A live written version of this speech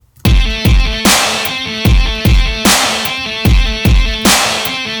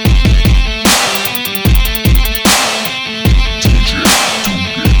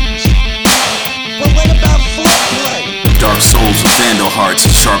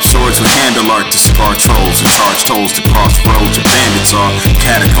Swords with handle art to scar trolls and charge tolls to crossroads. Your bandits are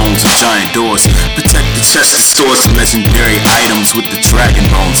catacombs and giant doors. Protect the chest of stores of legendary items with the dragon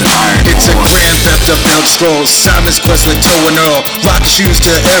bones and iron It's a ores. grand theft of Elder Scrolls. Simon's Quest with Toe and Earl. Lock shoes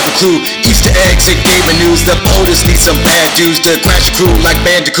to every clue. Easter eggs and gaming news. The POTUS need some bad dudes to crash your crew like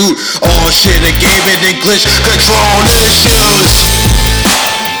Bandicoot. All shit and gaming English. Control issues.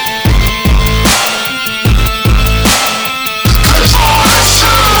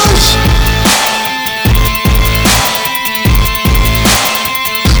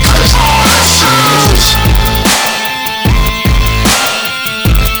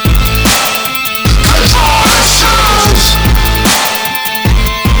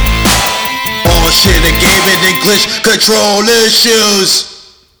 English control issues.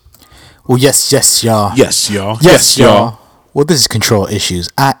 Well, yes, y'all. Yes, y'all. Yes, y'all. Well, this is Control Issues.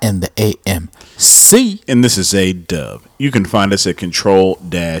 I am the AMC. And this is A-Dub. You can find us at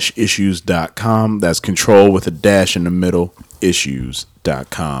control-issues.com. That's control with a dash in the middle,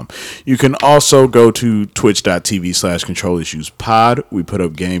 issues.com. You can also go to twitch.tv/controlissuespod. We put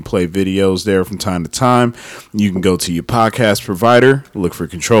up gameplay videos there from time to time. You can go to your podcast provider, look for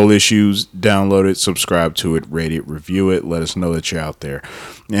Control Issues, download it, subscribe to it, rate it, review it, let us know that you're out there.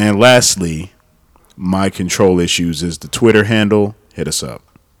 And lastly, My Control Issues is the Twitter handle. Hit us up.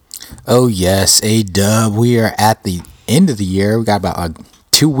 Oh, yes, A-Dub. We are at the end of the year. We got about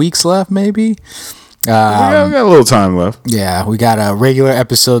 2 weeks left, maybe. We got a little time left. Yeah, we got a regular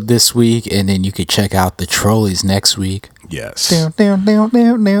episode this week, and then you could check out the Trolleys next week. Yes. It's It's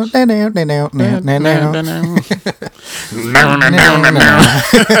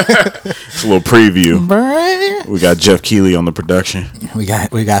a little preview. We got Jeff Keighley on the production. We got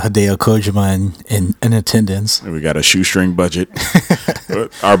Hideo Kojima in attendance. We got a shoestring budget.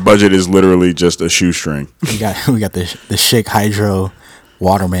 Our budget is literally just a shoestring. We got the Shake Hydro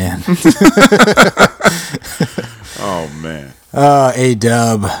Waterman. Oh man.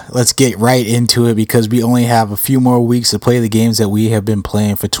 A-Dub, let's get right into it because we only have a few more weeks to play the games that we have been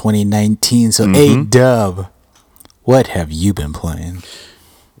playing for 2019. So, A-Dub, what have you been playing?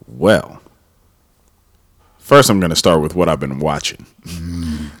 Well, first I'm going to start with what I've been watching.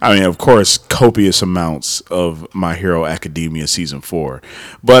 I mean, of course, copious amounts of My Hero Academia Season 4.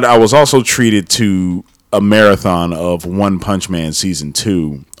 But I was also treated to a marathon of One Punch Man Season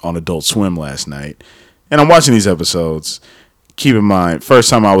 2 on Adult Swim last night. And I'm watching these episodes. Keep in mind, first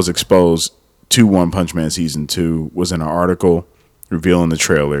time I was exposed to One Punch Man Season 2 was in an article revealing the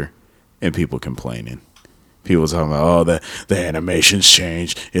trailer and people complaining. People talking about, the animation's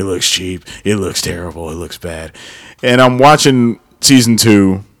changed. It looks cheap. It looks terrible. It looks bad. And I'm watching Season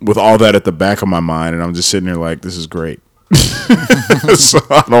 2 with all that at the back of my mind, and I'm just sitting there like, this is great. So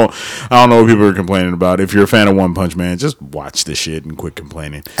I don't know what people are complaining about. If you're a fan of One Punch Man, just watch this shit and quit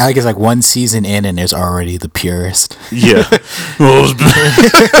complaining. I think it's like one season in and there's already the purist. Yeah.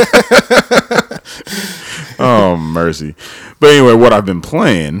 Oh, mercy. But anyway, what I've been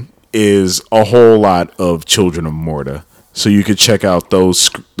playing is a whole lot of Children of Morta. So you could check out those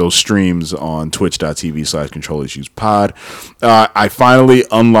streams on twitch.tv/controlissuespod. I finally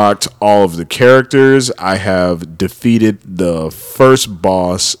unlocked all of the characters. I have defeated the first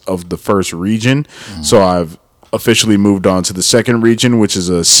boss of the first region. So I've officially moved on to the second region, which is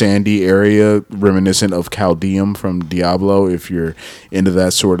a sandy area reminiscent of Caldeum from Diablo, if you're into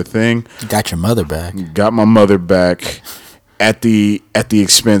that sort of thing. You got your mother back. Got my mother back. At the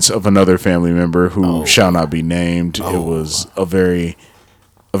expense of another family member who shall not be named. It was a very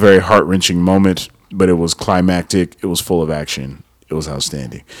heart-wrenching moment, but it was climactic. It was full of action. It was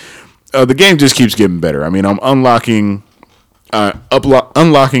outstanding. The game just keeps getting better. I mean, I'm unlocking and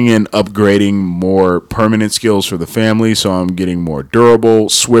upgrading more permanent skills for the family, so I'm getting more durable,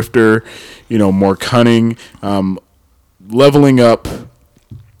 swifter, more cunning. Leveling up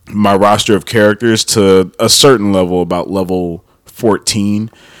my roster of characters to a certain level, about level 14.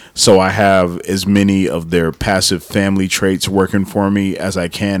 So I have as many of their passive family traits working for me as I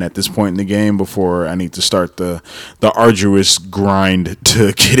can at this point in the game before I need to start the arduous grind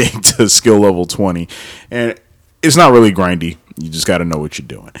to getting to skill level 20. And it's not really grindy. You just got to know what you're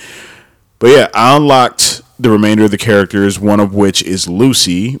doing. But yeah, I unlocked the remainder of the characters, one of which is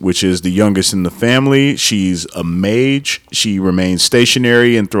Lucy, which is the youngest in the family. She's a mage. She remains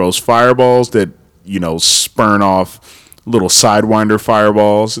stationary and throws fireballs that, spurn off little Sidewinder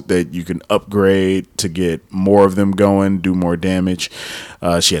fireballs that you can upgrade to get more of them going, do more damage.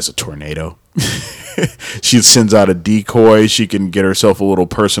 She has a tornado. She sends out a decoy. She can get herself a little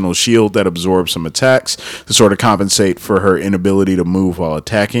personal shield that absorbs some attacks to sort of compensate for her inability to move while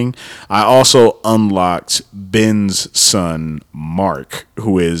attacking. I also unlocked Ben's son, Mark,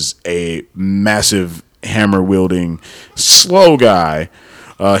 who is a massive hammer-wielding, slow guy.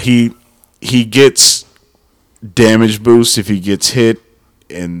 He gets damage boost if he gets hit,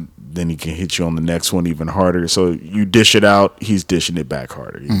 and then he can hit you on the next one even harder. So you dish it out, he's dishing it back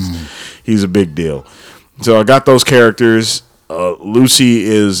harder. He's a big deal. So I got those characters. Lucy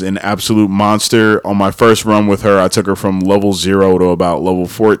is an absolute monster. On my first run with her, I took her from level 0 to about level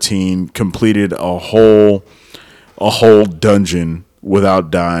 14, completed a whole dungeon without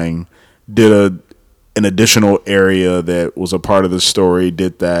dying, did an additional area that was a part of the story,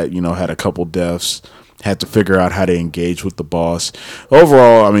 did that, had a couple deaths. Had to figure out how to engage with the boss.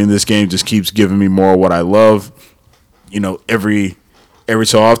 Overall, I mean, this game just keeps giving me more of what I love. Every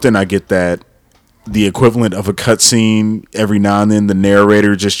so often I get the equivalent of a cutscene. Every now and then the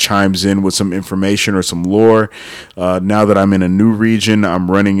narrator just chimes in with some information or some lore. Now that I'm in a new region,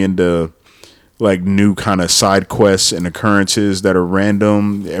 I'm running into like new kind of side quests and occurrences that are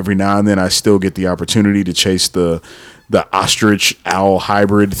random. Every now and then I still get the opportunity to chase the ostrich owl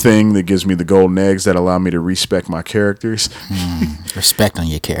hybrid thing that gives me the golden eggs that allow me to respec my characters. Respect on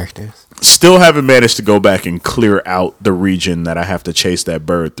your characters. Still haven't managed to go back and clear out the region that I have to chase that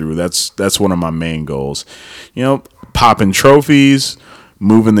bird through. That's one of my main goals. Popping trophies,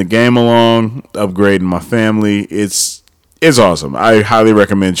 moving the game along, upgrading my family. It's awesome. I highly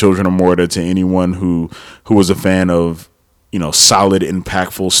recommend Children of Morta to anyone who was a fan of solid,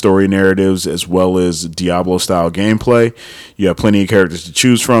 impactful story narratives as well as Diablo-style gameplay. You have plenty of characters to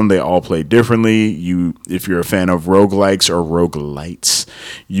choose from. They all play differently. If you're a fan of roguelikes or roguelites,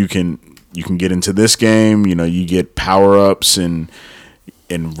 you can get into this game. You get power-ups and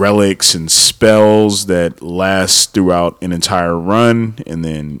relics and spells that last throughout an entire run. And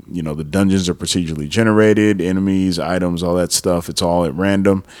then, the dungeons are procedurally generated, enemies, items, all that stuff. It's all at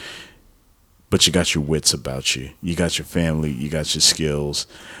random. But you got your wits about you. You got your family. You got your skills.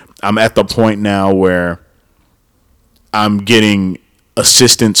 I'm at the point now where I'm getting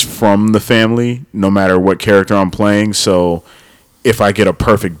assistance from the family, no matter what character I'm playing. So if I get a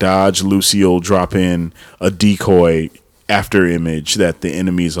perfect dodge, Lucy will drop in a decoy after image that the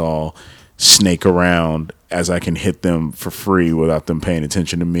enemies all snake around as I can hit them for free without them paying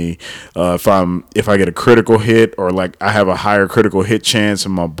attention to me. If I get a critical hit or like I have a higher critical hit chance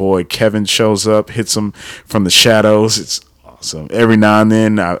and my boy Kevin shows up, hits him from the shadows, it's awesome. Every now and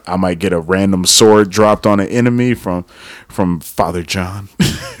then I might get a random sword dropped on an enemy from Father John,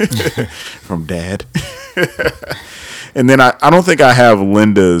 from Dad. And then I don't think I have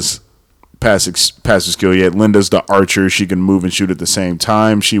Linda's passive skill yet. Linda's the archer. She can move and shoot at the same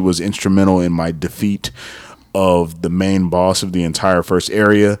time. She was instrumental in my defeat of the main boss of the entire first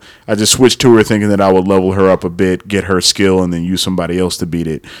area. I just switched to her thinking that I would level her up a bit, get her skill, and then use somebody else to beat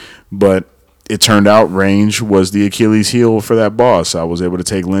it. But it turned out range was the Achilles heel for that boss. I was able to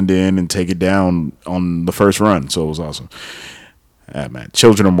take Linda in and take it down on the first run, so it was awesome. Man,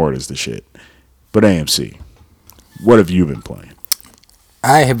 Children of Morta is the shit. But AMC, what have you been playing?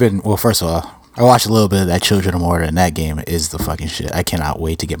 I have been, first of all, I watched a little bit of that Children of Morta, and that game is the fucking shit. I cannot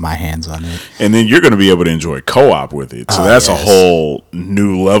wait to get my hands on it. And then you're going to be able to enjoy co-op with it. So that's a whole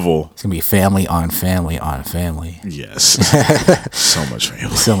new level. It's going to be family on family on family. Yes. So much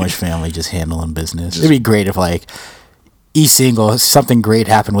family. So much family just handling business. It'd be great if, like, E-Single, something great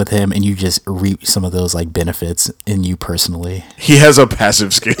happened with him, and you just reap some of those, like, benefits in you personally. He has a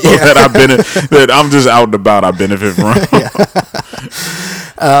passive skill that I'm just out and about. I benefit from.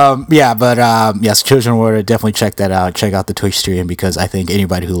 Yes, Children of Morta, definitely check that out. Check out the Twitch stream, because I think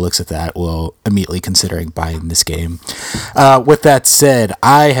anybody who looks at that will immediately considering buying this game. With that said,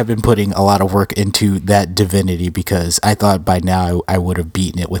 I have been putting a lot of work into that Divinity, because I thought by now I would have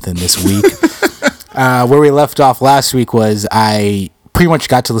beaten it within this week. Where we left off last week was I pretty much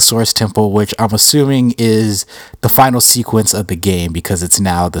got to the Source Temple, which I'm assuming is the final sequence of the game, because it's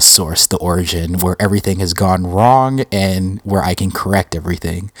now the source, the origin, where everything has gone wrong and where I can correct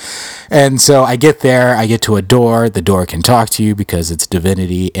everything. And so I get there, I get to a door, the door can talk to you because it's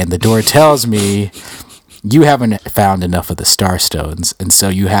Divinity, and the door tells me you haven't found enough of the Star Stones, and so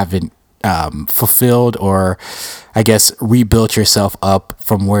you haven't fulfilled, or I guess rebuilt yourself up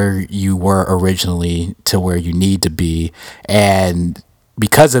from where you were originally to where you need to be, and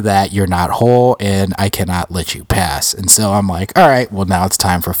because of that you're not whole and I cannot let you pass. And so I'm like, all right, well, now it's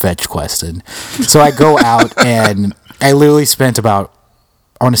time for fetch questing. So I go out and I literally spent about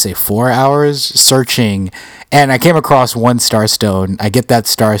I want to say 4 hours searching, and I came across one Starstone. I get that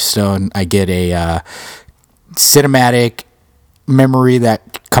Starstone. I get a cinematic memory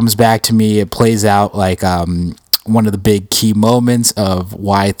that comes back to me. It plays out like one of the big key moments of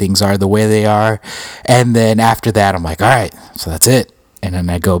why things are the way they are. And then after that, I'm like, all right, so that's it. And then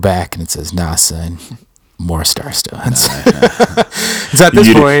I go back and it says, nah, son, more Starstones. So at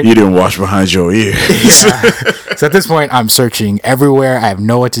this point, you didn't wash behind your ears. So at this point, I'm searching everywhere. I have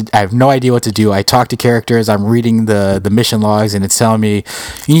no idea what to do. I talk to characters. I'm reading the mission logs, and it's telling me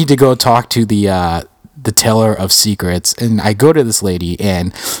you need to go talk to the teller of secrets. And I go to this lady,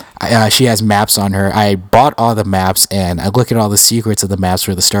 and she has maps on her. I bought all the maps, and I look at all the secrets of the maps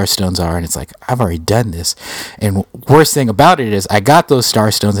where the Starstones are, and it's like, I've already done this. And worst thing about it is I got those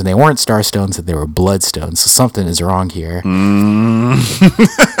Starstones, and they weren't Starstones, and they were Bloodstones. So something is wrong here.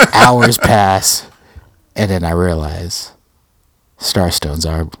 Hours pass, and then I realize Bloodstones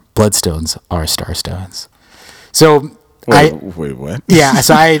are Starstones. So wait, what? Yeah,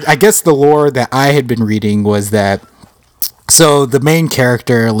 so I guess the lore that I had been reading was that, so the main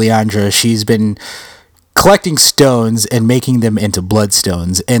character, Leandra, she's been collecting stones and making them into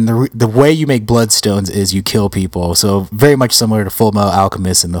bloodstones. And the way you make bloodstones is you kill people. So very much similar to Full Metal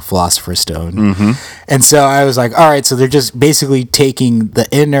Alchemist and the Philosopher's Stone. Mm-hmm. And so I was like, all right, so they're just basically taking the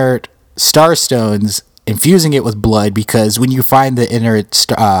inert Starstones, infusing it with blood, because when you find the inert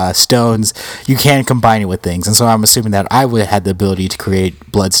stones, you can combine it with things. And so I'm assuming that I would have had the ability to create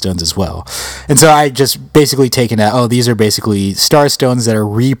bloodstones as well. And so I just basically taken that, these are basically starstones that are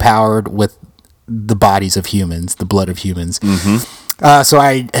repowered with the bodies of humans, the blood of humans. Mm-hmm. So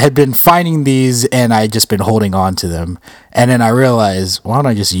I had been finding these, and I just been holding on to them. And then I realized, why don't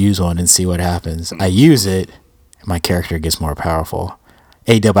I just use one and see what happens? I use it, and my character gets more powerful.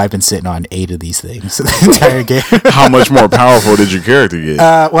 A-Dub, I've been sitting on 8 of these things the entire game. How much more powerful did your character get?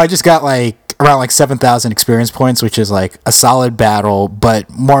 Well, I just got around 7,000 experience points, which is a solid battle. But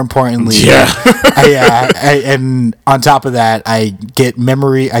more importantly, and on top of that, I get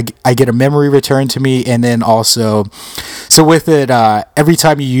memory. I get a memory returned to me, and then also, so with it, every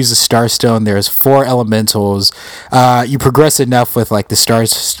time you use a Starstone, there's 4 elementals. You progress enough with the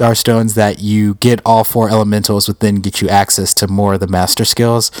Starstones that you get all 4 elementals, which then get you access to more of the master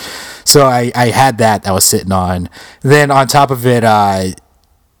skills. So I had that was sitting on. Then on top of it, I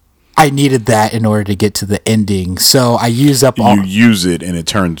needed that in order to get to the ending. So I use up all... You use it and it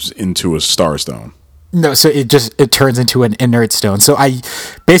turns into a Starstone. No, so it turns into an inert stone. So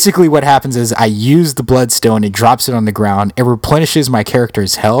basically what happens is I use the bloodstone, it drops it on the ground, it replenishes my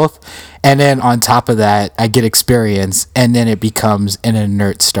character's health, and then on top of that, I get experience, and then it becomes an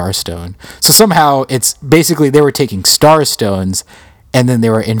inert starstone. So somehow it's basically they were taking starstones, and then they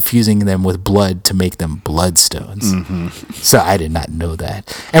were infusing them with blood to make them bloodstones. Mm-hmm. So I did not know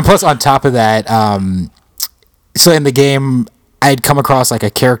that. And plus, on top of that, so in the game, I'd come across a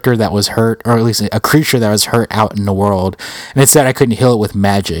character that was hurt, or at least a creature that was hurt out in the world, and it said I couldn't heal it with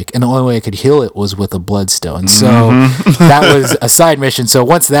magic, and the only way I could heal it was with a bloodstone. So that was a side mission. So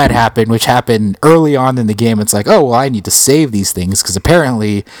once that happened, which happened early on in the game, it's I need to save these things, because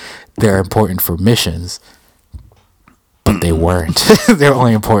apparently they're important for missions. But they weren't. They're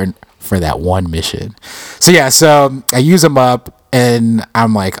only important for that one mission. So yeah, so I use them up, and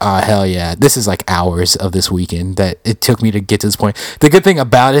I'm like, oh, hell yeah. This is hours of this weekend that it took me to get to this point. The good thing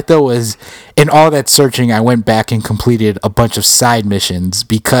about it, though, was in all that searching, I went back and completed a bunch of side missions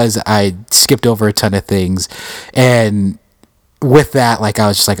because I skipped over a ton of things. And with that, I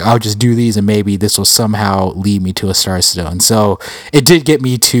was just I'll just do these, and maybe this will somehow lead me to a Starstone. So it did get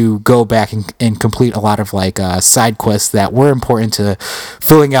me to go back and complete a lot of side quests that were important to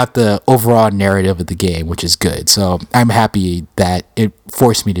filling out the overall narrative of the game, which is good. So I'm happy that it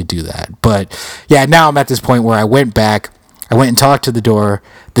forced me to do that. But yeah, now I'm at this point where I went and talked to the door.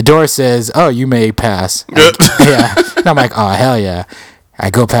 The door says, "Oh, you may pass." Yeah. And I'm like, "Oh, hell yeah." I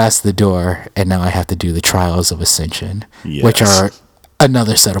go past the door, and now I have to do the Trials of Ascension, which are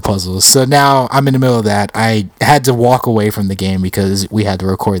another set of puzzles. So now I'm in the middle of that. I had to walk away from the game because we had to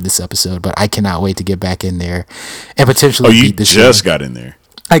record this episode, but I cannot wait to get back in there and potentially beat this game. You just got in there.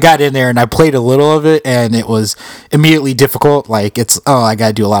 I got in there, and I played a little of it, and it was immediately difficult. I got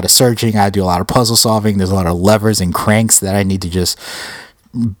to do a lot of searching. I got to do a lot of puzzle solving. There's a lot of levers and cranks that I need to just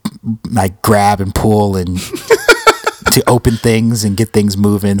grab and pull and... to open things and get things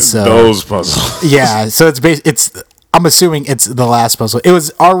moving. So those puzzles. Yeah, so I'm assuming it's the last puzzle. It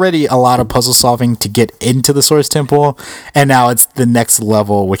was already a lot of puzzle solving to get into the Source Temple, and now it's the next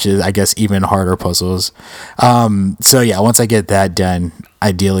level, which is, I guess, even harder puzzles. So yeah, once I get that done,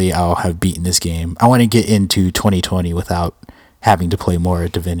 ideally I'll have beaten this game. I want to get into 2020 without having to play more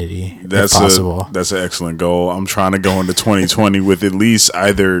Divinity That's if possible. That's an excellent goal. I'm trying to go into 2020 with at least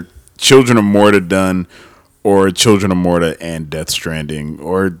either Children of Morta done, or Children of Morta and Death Stranding,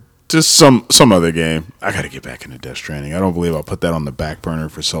 or just some other game. I got to get back into Death Stranding. I don't believe I put that on the back burner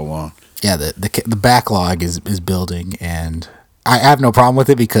for so long. Yeah, the backlog is building, and I have no problem with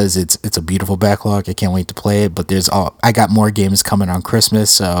it because it's a beautiful backlog. I can't wait to play it. But I got more games coming on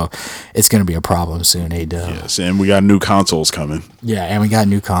Christmas, so it's gonna be a problem soon. Yes, and we got new consoles coming. Yeah, and we got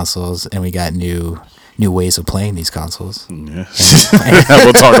new consoles, and we got new ways of playing these consoles. Yes.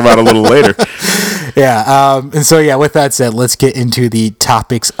 We'll talk about it a little later. Yeah, and so yeah, with that said, let's get into the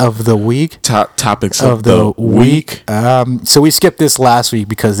topics of the week. Top topics of the week. So we skipped this last week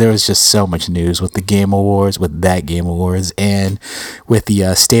because there was just so much news with the Game Awards, with that Game Awards, and with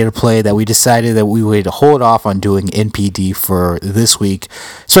the State of Play that we decided that we would hold off on doing NPD for this week,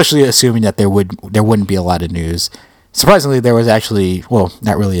 especially assuming that there wouldn't be a lot of news. Surprisingly, there was actually, well,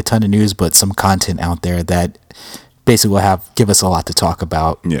 not really a ton of news, but some content out there that basically will give us a lot to talk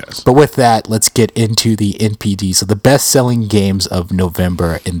about. Yes. But with that, let's get into the NPD. So the best-selling games of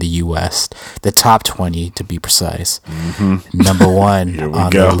November in the U.S., the top 20 to be precise. Mm-hmm. Number one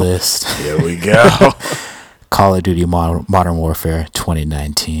on the list. Here we go. Call of Duty Modern Warfare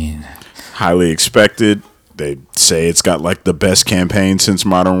 2019. Highly expected. They say it's got like the best campaign since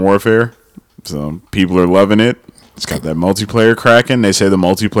Modern Warfare. So people are loving it. It's got that multiplayer cracking. They say the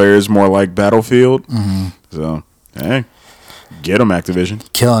multiplayer is more like Battlefield. Mm-hmm. So, hey, get them,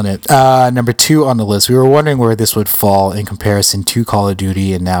 Activision. Killing it. Number two on the list. We were wondering where this would fall in comparison to Call of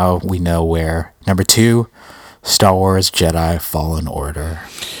Duty, and now we know where. Number two, Star Wars Jedi Fallen Order.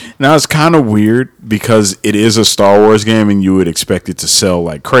 Now, it's kind of weird because it is a Star Wars game, and you would expect it to sell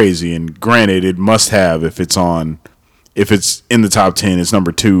like crazy. And granted, it must have if it's in the top 10, it's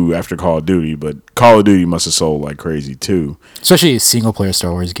number 2 after Call of Duty, but Call of Duty must have sold like crazy too. Especially a single-player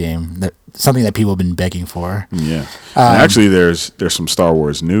Star Wars game, something that people have been begging for. Yeah. Actually, there's some Star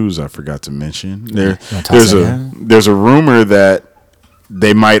Wars news I forgot to mention. There's a rumor that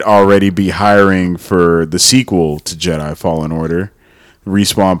they might already be hiring for the sequel to Jedi Fallen Order.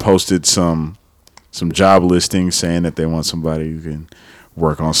 Respawn posted some job listings saying that they want somebody who can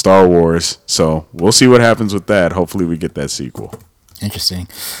work on Star Wars, so we'll see what happens with that. Hopefully we get that sequel. Interesting.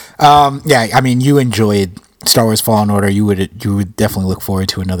 Yeah, I mean, you enjoyed Star Wars Fallen Order. You would definitely look forward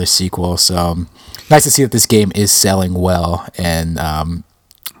to another sequel, so nice to see that this game is selling well, and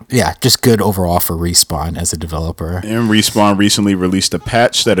yeah, just good overall for Respawn as a developer. And Respawn recently released a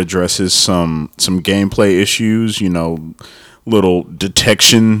patch that addresses some gameplay issues, little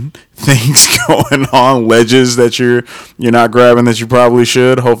detection things going on, ledges that you're not grabbing that you probably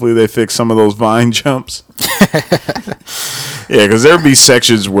should. Hopefully they fix some of those vine jumps. Yeah, because there'd be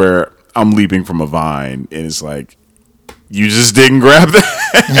sections where I'm leaping from a vine and it's like, you just didn't grab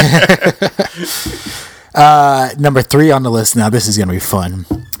that. Number 3 on the list. Now this is gonna be fun.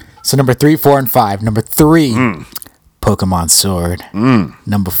 So number 3, 4, and 5. Number 3, Pokemon Sword.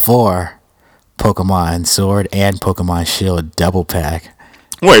 Number 4, Pokemon Sword and Pokemon Shield double pack.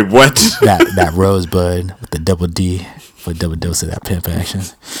 Wait, what? that Rosebud with the double D for a double dose of that pimp action.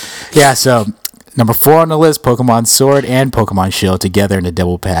 Yeah, so number 4 on the list, Pokemon Sword and Pokemon Shield together in a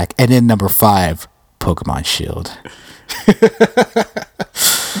double pack. And then number 5, Pokemon Shield.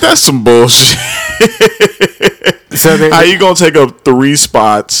 That's some bullshit. So how you gonna take up 3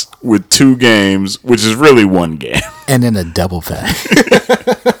 spots with 2 games, which is really 1 game, and then a double pack?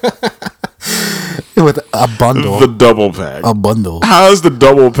 With a bundle. The double pack. A bundle. How is the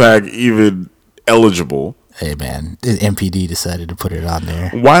double pack even eligible? Hey, man. The MPD decided to put it on there.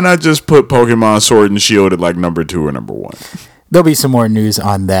 Why not just put Pokemon Sword and Shield at like number 2 or number 1? There'll be some more news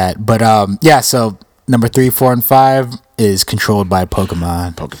on that. But, yeah, so number 3, 4, and 5 is controlled by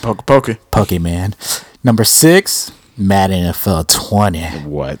Pokemon. Pokemon. Number 6, Madden NFL 20.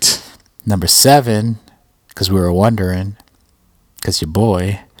 What? Number 7, because we were wondering, because your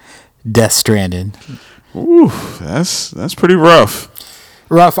boy... Death Stranding. Ooh, that's pretty rough.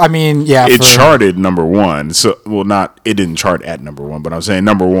 I mean, yeah. It charted number 1. So, well, it didn't chart at number 1, but I'm saying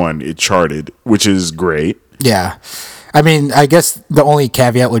number 1, it charted, which is great. Yeah. I mean, I guess the only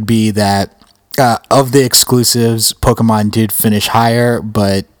caveat would be that of the exclusives, Pokemon did finish higher,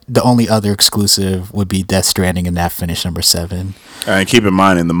 but the only other exclusive would be Death Stranding, and that finished number 7. And keep in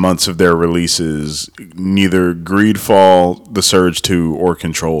mind, in the months of their releases, neither Greedfall, The Surge 2, or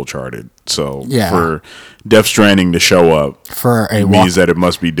Control charted. So for Death Stranding to show up for means that it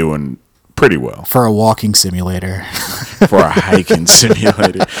must be doing pretty well. For a walking simulator. For a hiking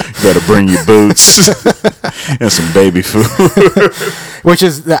simulator, you better bring your boots and some baby food. Which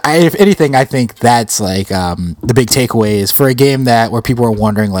is, if anything, I think that's like the big takeaway is for a game where people are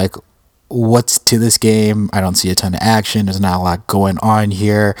wondering like, what's to this game? I don't see a ton of action. There's not a lot going on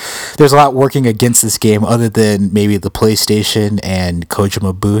here. There's a lot working against this game other than maybe the PlayStation and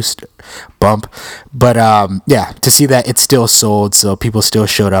Kojima bump. But yeah, to see that it's still sold, so people still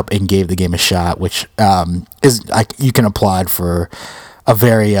showed up and gave the game a shot, which is like you can applaud for a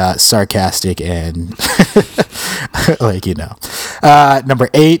very sarcastic and like, you know. Number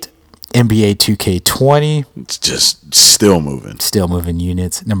 8, NBA 2K20. It's just still moving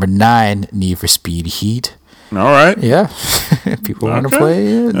units. Number 9, Need for Speed Heat. All right. Yeah. People want to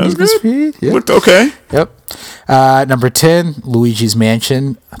play Need for Speed. Yeah. Looked okay. Yep. Number 10, Luigi's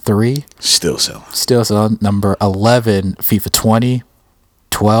Mansion 3. Still selling. Number 11, FIFA 20.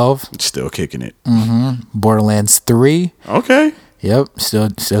 12. Still kicking it. Borderlands 3. Okay. Yep, still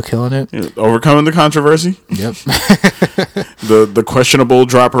killing it. Yeah, overcoming the controversy. Yep. the questionable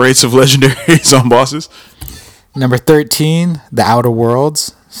drop rates of legendaries on bosses. Number 13, The Outer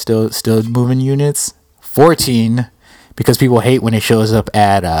Worlds, still moving units. 14, because people hate when it shows up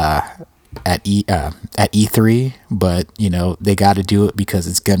at E3, but you know they got to do it because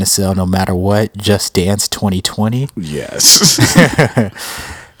it's gonna sell no matter what. Just Dance 2020. Yes.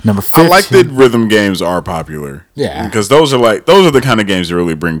 Number 15. I like that rhythm games are popular. Yeah. Because those are the kind of games that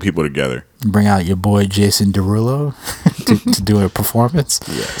really bring people together. Bring out your boy Jason Derulo to do a performance.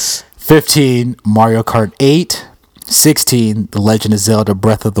 Yes. 15, Mario Kart 8. 16, The Legend of Zelda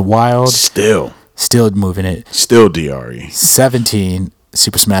Breath of the Wild. Still moving it. Still DRE. 17,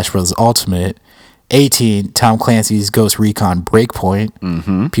 Super Smash Bros. Ultimate. 18, Tom Clancy's Ghost Recon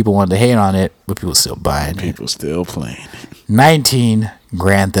Breakpoint. People wanted to hate on it, but people still buying it. People still playing. 19,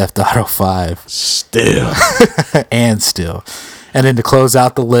 Grand Theft Auto 5. Still. And still. And then to close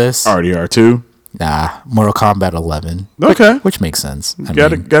out the list, RDR2. Mortal Kombat 11. Okay. Which makes sense.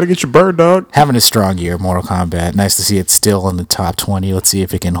 Gotta get your bird, dog. Having a strong year, Mortal Kombat. Nice to see it still in the top 20. Let's see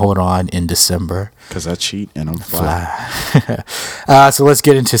if it can hold on in December. Because I cheat and I'm fly. So let's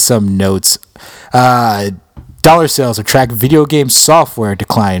get into some notes. Dollar sales of tracked video game software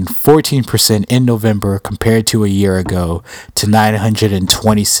declined 14% in November compared to a year ago to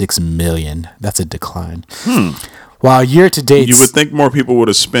 926 million. That's a decline. While year to date, you would think more people would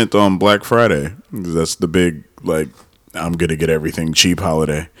have spent on Black Friday. That's the big, like, I'm going to get everything cheap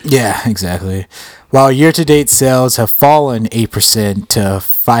holiday. Yeah, exactly. While year-to-date sales have fallen 8% to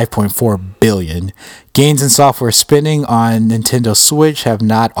 5.4 billion, gains in software spending on Nintendo Switch have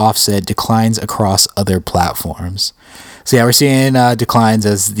not offset declines across other platforms. So yeah, we're seeing declines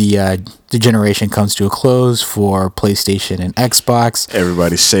as the generation comes to a close for PlayStation and Xbox.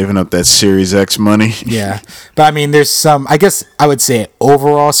 Everybody's saving up that Series X money. Yeah. But I mean, there's some, I guess I would say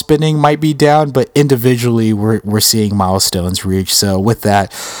overall spending might be down, but individually we're seeing milestones reached. So with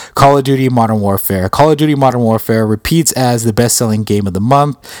that, Call of Duty Modern Warfare. Call of Duty Modern Warfare repeats as the best-selling game of the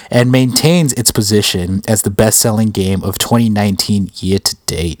month and maintains its position as the best-selling game of 2019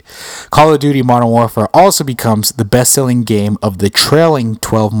 year-to-date. Call of Duty Modern Warfare also becomes the best-selling game of the trailing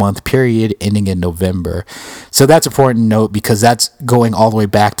 12-month period ending in November. So that's important to note because that's going all the way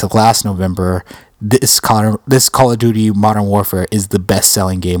back to last November. This Call of Duty Modern Warfare is the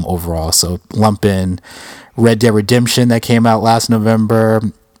best-selling game overall. So lump in Red Dead Redemption that came out last November,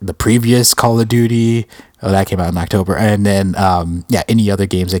 the previous Call of Duty, that came out in October, and then any other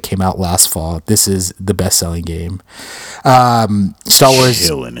games that came out last fall. This is the best-selling game. Star Wars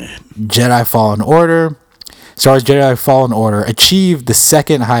Jedi Fallen Order. Star Wars Jedi Fallen Order achieved the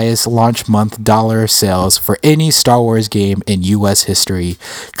second highest launch month dollar sales for any Star Wars game in U.S. history,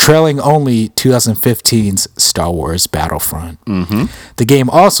 trailing only 2015's Star Wars Battlefront. The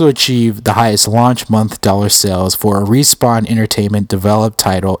game also achieved the highest launch month dollar sales for a Respawn Entertainment developed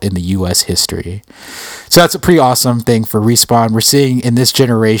title in the U.S. history. So that's a pretty awesome thing for Respawn. We're seeing in this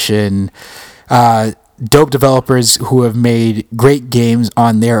generation dope developers who have made great games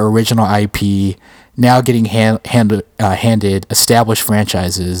on their original IP now getting handed established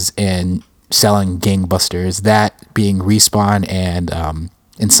franchises and selling gangbusters, that being Respawn and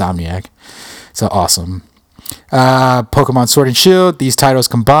Insomniac. So awesome. Pokemon Sword and Shield, these titles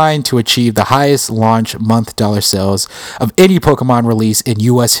combined to achieve the highest launch month dollar sales of any Pokemon release in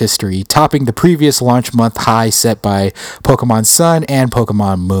U.S. history, topping the previous launch month high set by Pokemon Sun and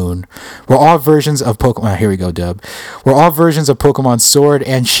Pokemon Moon. Were all versions of Pokemon Sword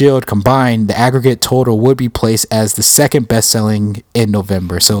and Shield combined, the aggregate total would be placed as the second best-selling in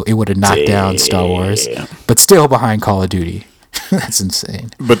November, so it would have knocked down Star Wars, but still behind Call of Duty. That's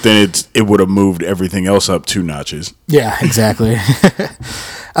insane. But then it would have moved everything else up 2 notches. Yeah, exactly. So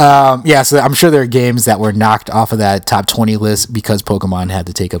I'm sure there are games that were knocked off of that top 20 list because Pokemon had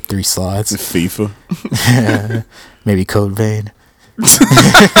to take up 3 slots. FIFA. Maybe Code Vein.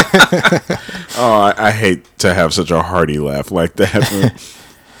 I hate to have such a hearty laugh like that.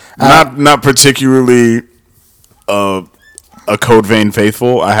 Not particularly a Code Vein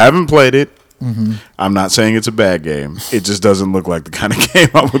faithful. I haven't played it. Mm-hmm. I'm not saying it's a bad game. It just doesn't look like the kind of game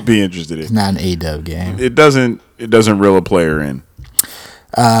I would be interested in. It's not an AW game. It doesn't reel a player in.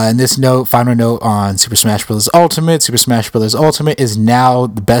 And this final note on Super Smash Bros. Ultimate. Super Smash Bros. Ultimate is now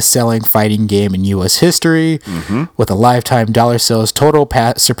the best-selling fighting game in U.S. history, with a lifetime dollar sales total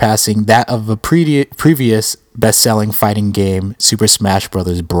surpassing that of a previous best-selling fighting game, Super Smash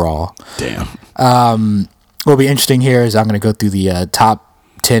Bros. Brawl. Damn. What'll be interesting here is I'm going to go through the top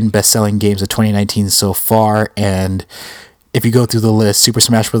 10 best-selling games of 2019 so far, and if you go through the list, Super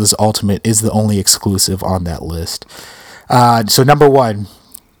Smash Bros. Ultimate is the only exclusive on that list. So number 1,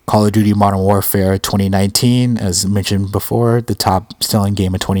 Call of Duty Modern Warfare 2019, as mentioned before, the top-selling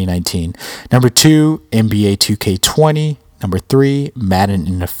game of 2019. Number 2, NBA 2K20. Number 3, Madden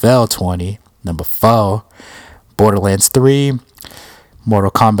NFL 20. Number 4, Borderlands 3.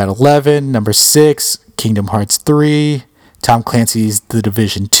 Mortal Kombat 11. Number 6, Kingdom Hearts 3. Tom Clancy's The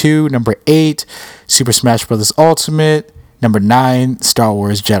Division 2. Number 8, Super Smash Bros. Ultimate. Number 9, Star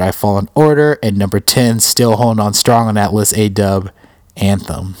Wars Jedi Fallen Order. And number 10, still holding on strong on that list, A-Dub,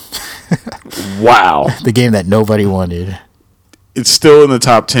 Anthem. Wow. The game that nobody wanted. It's still in the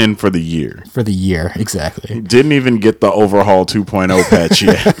top 10 for the year. For the year, exactly. Didn't even get the Overhaul 2.0 patch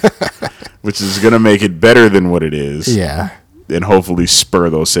yet, which is going to make it better than what it is. Yeah. And hopefully spur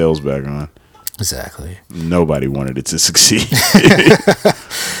those sales back on. Exactly. Nobody wanted it to succeed.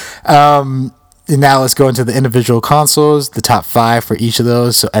 And now let's go into the individual consoles, the top 5 for each of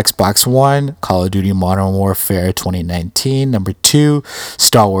those. So Xbox One, Call of Duty Modern Warfare 2019. Number 2,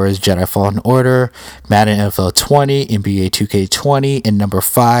 Star Wars Jedi Fallen Order, Madden NFL 20, NBA 2K20. And number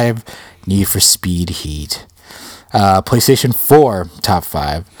 5, Need for Speed Heat. PlayStation 4, top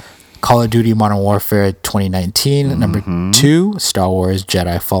 5. Call of Duty Modern Warfare 2019. Number 2, Star Wars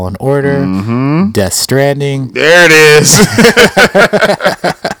Jedi Fallen Order, Death Stranding. There it is.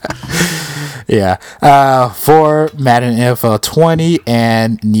 Yeah. 4, Madden NFL 20,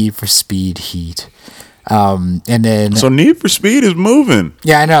 and Need for Speed Heat. And then So Need for Speed is moving.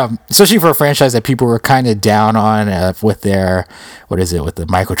 Yeah, I know. Especially for a franchise that people were kind of down on with their, with the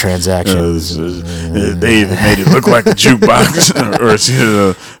microtransactions. They even made it look like a jukebox or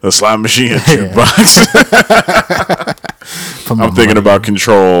a slot machine, a jukebox. I'm thinking about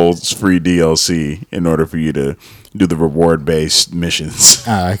Control's free DLC in order for you to do the reward-based missions.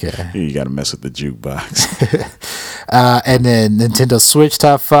 Oh, okay. You got to mess with the jukebox. And then Nintendo Switch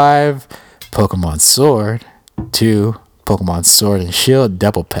top 5, Pokemon Sword. 2, Pokemon Sword and Shield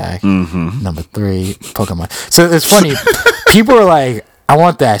double pack. Number 3, Pokemon. So it's funny. People are like, I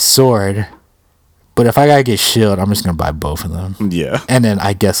want that sword, but if I gotta get Shield, I'm just gonna buy both of them. Yeah. And then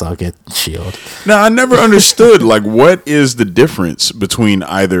I guess I'll get Shield. Now, I never understood, like, what is the difference between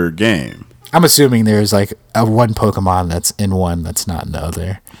either game? I'm assuming there's like a one Pokemon that's in one that's not in the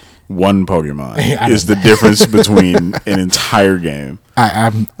other. One Pokemon is the difference between an entire game.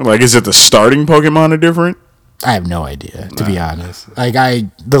 I'm like, is it the starting Pokemon are different? I have no idea, to be honest. Like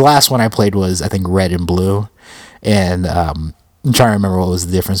the last one I played was I think Red and Blue, and I'm trying to remember what was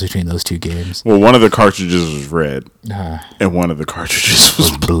the difference between those two games. Well, one of the cartridges was red, and one of the cartridges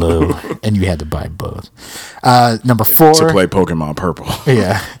was blue, and you had to buy both. Number 4 to play Pokemon Purple.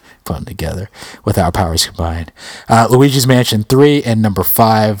 Yeah. Put them together with our powers combined. Luigi's Mansion 3 and number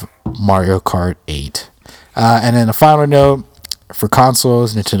 5, Mario Kart 8. And then a final note for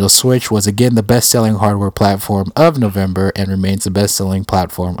consoles, Nintendo Switch was again the best-selling hardware platform of November and remains the best-selling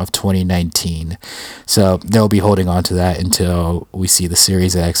platform of 2019. So they'll be holding on to that until we see the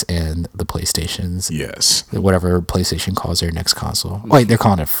Series X and the PlayStations. Yes. Whatever PlayStation calls their next console. Like they're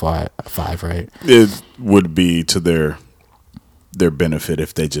calling it 5, right? It would be to their benefit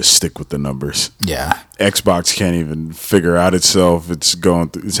if they just stick with the numbers. Yeah. Xbox can't even figure out itself. It's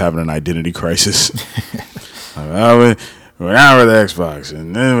having an identity crisis. We're now with the Xbox,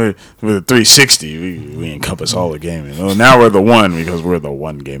 and then with the 360, we encompass all the gaming. Well, now we're the one because we're the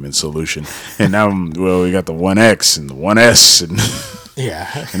one gaming solution. And now, we got the One X and the One S, and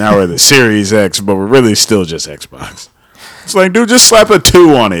yeah. And now we're the Series X, but we're really still just Xbox. It's like, dude, just slap a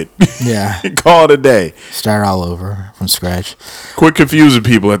 2 on it. Yeah. Call it a day. Start all over from scratch. Quit confusing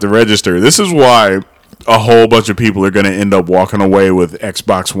people at the register. This is why a whole bunch of people are going to end up walking away with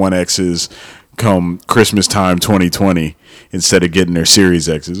Xbox One X's come Christmas time 2020 instead of getting their Series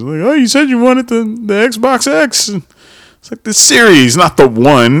X's. Like, oh, you said you wanted the Xbox X. It's like the Series, not the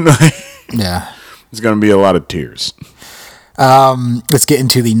one. Yeah. It's going to be a lot of tears. Let's get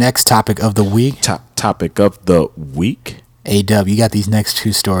into the next topic of the week. Topic of the week? A-Dub, you got these next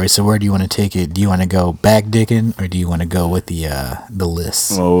two stories, so where do you want to take it? Do you want to go back digging, or do you want to go with the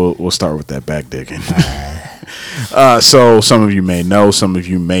list? Well, we'll start with that back digging. So some of you may know, some of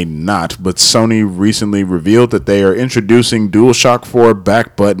you may not, but Sony recently revealed that they are introducing DualShock 4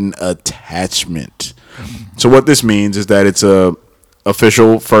 back button attachment. So what this means is that it's a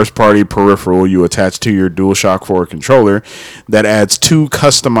official first-party peripheral you attach to your DualShock 4 controller that adds 2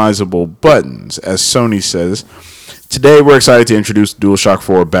 customizable buttons. As Sony says, today we're excited to introduce DualShock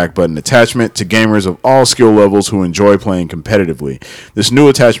 4 back button attachment to gamers of all skill levels who enjoy playing competitively. This new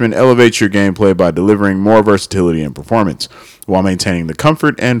attachment elevates your gameplay by delivering more versatility and performance, while maintaining the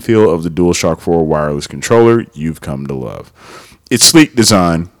comfort and feel of the DualShock 4 wireless controller you've come to love. Its sleek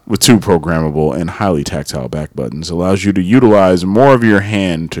design, with 2 programmable and highly tactile back buttons, allows you to utilize more of your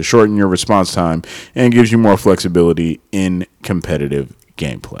hand to shorten your response time and gives you more flexibility in competitive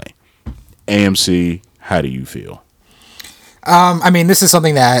gameplay. AMC, how do you feel? I mean, this is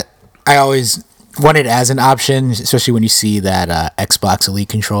something that I always wanted as an option, especially when you see that Xbox Elite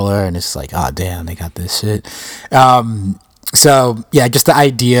controller, and it's like, oh, damn, they got this shit. So, yeah, just the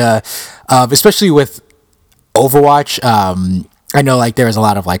idea of, especially with Overwatch, I know like there was a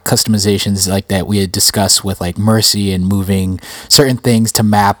lot of like customizations like that we had discussed with like Mercy and moving certain things to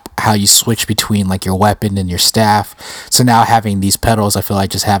map how you switch between like your weapon and your staff. So now having these pedals, I feel like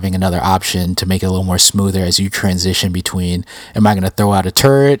just having another option to make it a little more smoother as you transition between, am I going to throw out a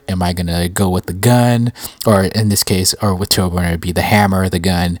turret? Am I going to go with the gun? Or in this case, or with Toadburner, it'd be the hammer or the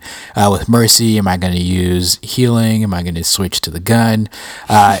gun. With Mercy, am I going to use healing? Am I going to switch to the gun?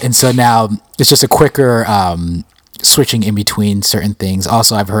 And so now it's just a quicker switching in between certain things.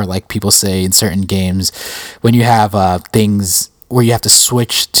 Also, I've heard like people say in certain games when you have things where you have to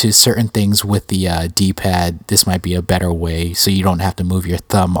switch to certain things with the D-pad, this might be a better way so you don't have to move your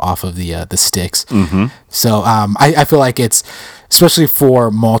thumb off of the sticks. Mm-hmm. So I feel like it's, especially for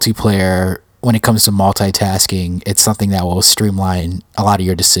multiplayer, when it comes to multitasking, it's something that will streamline a lot of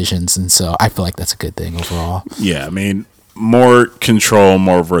your decisions, and so I feel like that's a good thing overall. Yeah, I mean, more control,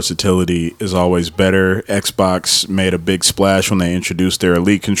 more versatility is always better. Xbox made a big splash when they introduced their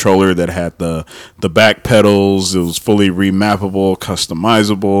Elite controller that had the back pedals. It was fully remappable,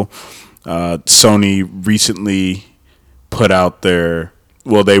 customizable. Sony recently put out their,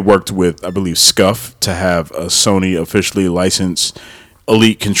 well, they worked with, I believe, Scuf to have a Sony officially licensed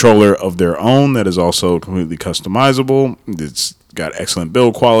Elite controller of their own that is also completely customizable. It's got excellent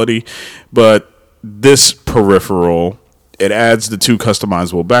build quality, but this peripheral, it adds the 2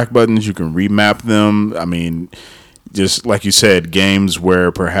 customizable back buttons. You can remap them. I mean, just like you said, games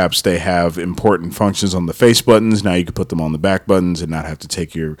where perhaps they have important functions on the face buttons, now you can put them on the back buttons and not have to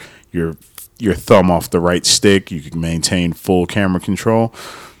take your thumb off the right stick. You can maintain full camera control.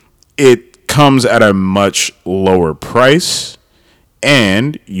 It comes at a much lower price,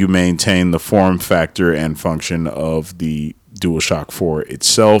 and you maintain the form factor and function of the DualShock 4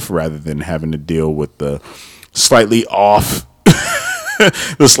 itself, rather than having to deal with the slightly off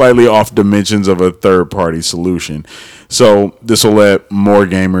dimensions of a third-party solution. So this will let more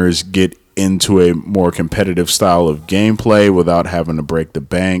gamers get into a more competitive style of gameplay without having to break the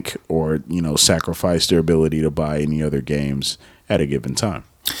bank or, sacrifice their ability to buy any other games at a given time.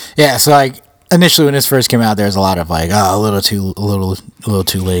 Yeah, so like initially when this first came out, there's a lot of like, oh, a little too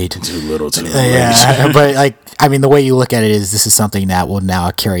late. Too little too late. Yeah, but like, I mean, the way you look at it is this is something that will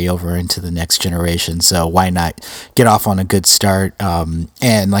now carry over into the next generation. So why not get off on a good start?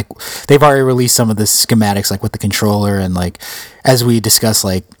 And like, they've already released some of the schematics, like with the controller, and like, as we discussed,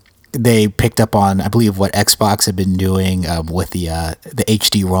 like, they picked up on, I believe, what Xbox had been doing with the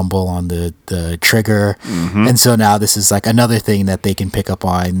HD rumble on the trigger. Mm-hmm. And so now this is like another thing that they can pick up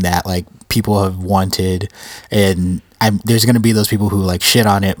on that like people have wanted. And there's going to be those people who like shit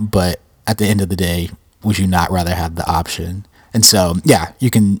on it, but at the end of the day, would you not rather have the option? And so, yeah, you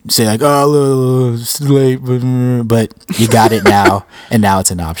can say like, oh, it's late, but you got it now, and now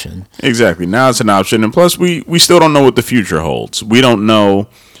it's an option. Exactly. Now it's an option. And plus, we still don't know what the future holds. We don't know,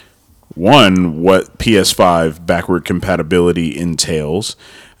 one, what PS5 backward compatibility entails.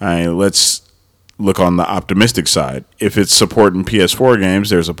 Let's look on the optimistic side. If it's supporting PS4 games,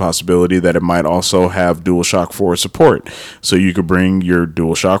 there's a possibility that it might also have DualShock 4 support. So you could bring your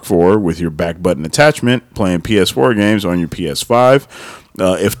DualShock 4 with your back button attachment, playing PS4 games on your PS5.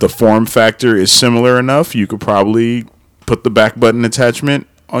 If the form factor is similar enough, you could probably put the back button attachment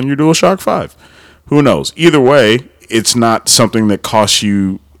on your DualShock 5. who knows? Either way, it's not something that costs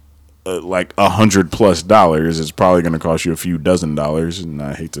you like $100+ It's probably going to cost you a few $dozen, and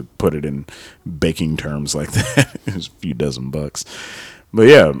I hate to put it in baking terms like that. It's a few dozen bucks, but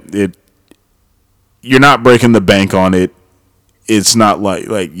yeah, you're not breaking the bank on it. It's not like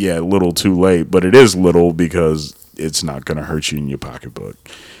little too late, but it is little because it's not going to hurt you in your pocketbook.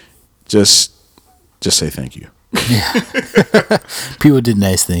 Just say thank you. Yeah. People did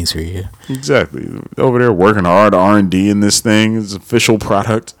nice things for you. Exactly. Over there working hard, R&D in this thing. It's official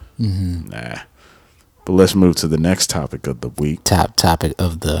product. Mm-hmm. Nah. But let's move to the next topic of the week. Top topic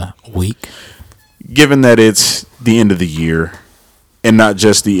of the week. Given that it's the end of the year, and not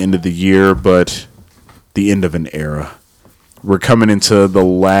just the end of the year, but the end of an era. We're coming into the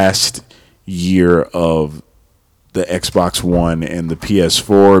last year of the Xbox One and the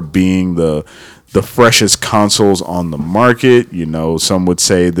PS4 being the freshest consoles on the market. You know, some would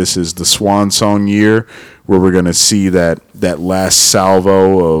say this is the swan song year where we're going to see that last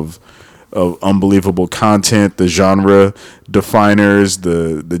salvo of unbelievable content, the genre definers,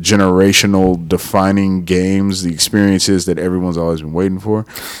 the generational defining games, the experiences that everyone's always been waiting for.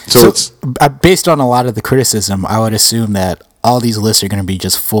 So it's based on a lot of the criticism, I would assume that all these lists are going to be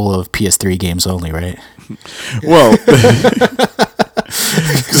just full of PS3 games only, right? Well,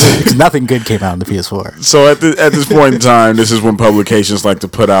 because nothing good came out on the PS4. So at this point in time, this is when publications like to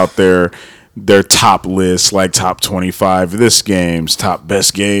put out their top lists, like top 25 this games, top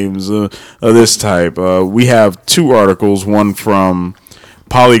best games of this type. We have two articles, one from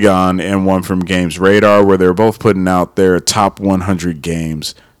Polygon and one from Games Radar, where they're both putting out their top 100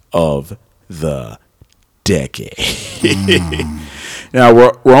 games of the decade. Now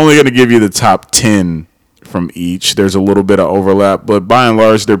we're only going to give you the top 10 from each. There's a little bit of overlap, but by and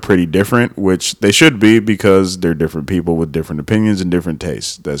large they're pretty different, which they should be because they're different people with different opinions and different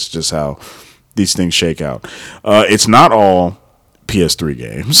tastes. That's just how these things shake out. It's not all PS3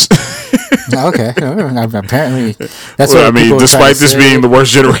 games. Okay. Apparently that's what I mean, despite this being the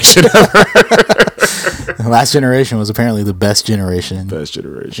worst generation ever. The last generation was apparently the best generation. Best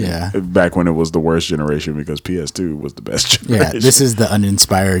generation. Yeah. Back when it was the worst generation because PS2 was the best generation. Yeah, this is the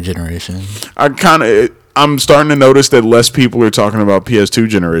uninspired generation. I'm starting to notice that less people are talking about PS2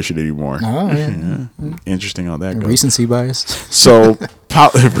 generation anymore. Oh, yeah. Interesting how that goes. Recency bias. So,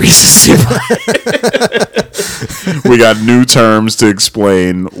 recency bias. We got new terms to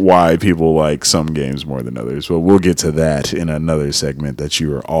explain why people like some games more than others. But we'll get to that in another segment that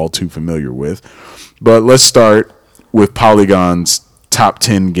you are all too familiar with. But let's start with Polygon's top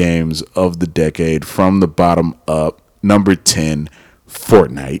 10 games of the decade from the bottom up. Number 10,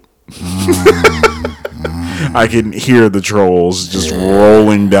 Fortnite. I can hear the trolls just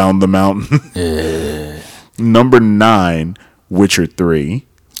rolling down the mountain. Number 9, Witcher 3.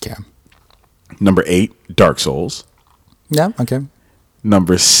 Okay. Number 8, Dark Souls. Yeah, okay.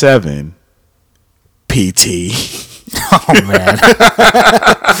 Number 7, PT. Oh, man.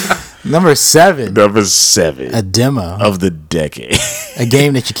 Number 7. Number 7. A demo. Of the decade. A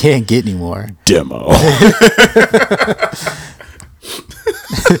game that you can't get anymore. Demo.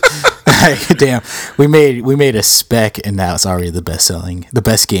 Damn, we made a spec and now it's already the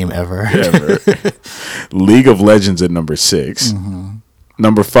best game ever. League of Legends at number 6. Mm-hmm.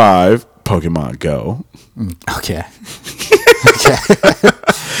 Number 5, Pokemon Go. Okay.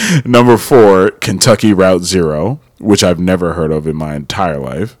 Number 4, Kentucky Route Zero, which I've never heard of in my entire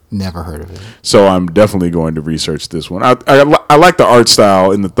life. Never heard of it. So I'm definitely going to research this one. I like the art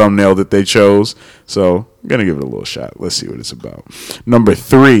style in the thumbnail that they chose, so I'm going to give it a little shot. Let's see what it's about. Number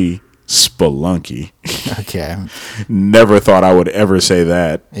 3, Spelunky. Okay. Never thought I would ever say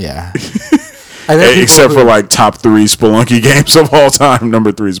that. Yeah. Except for like top 3 Spelunky games of all time.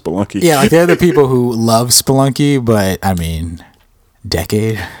 Number 3, Spelunky. Yeah, like they're the people who love Spelunky, but I mean,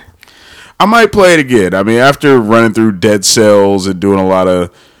 decade. I might play it again. I mean, after running through Dead Cells and doing a lot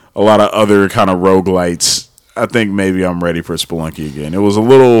of other kind of roguelites, I think maybe I'm ready for Spelunky again. It was a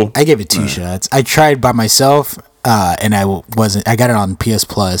little. I gave it 2 shots. I tried by myself, and I got it on PS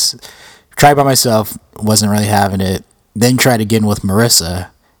Plus. Tried by myself, wasn't really having it. Then tried again with Marissa,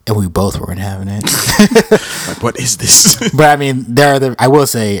 and we both weren't having it. Like, what is this? But I mean, I will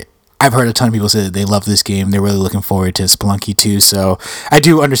say, I've heard a ton of people say that they love this game. They're really looking forward to Spelunky 2. So I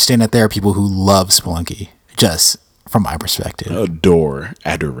do understand that there are people who love Spelunky, just from my perspective.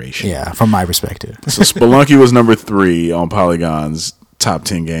 Adoration. Yeah, from my perspective. So Spelunky was number 3 on Polygon's top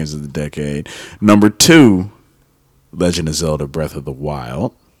 10 games of the decade. Number 2, Legend of Zelda Breath of the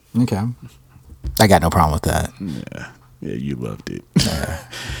Wild. Okay. I got no problem with that. Yeah, you loved it. Yeah.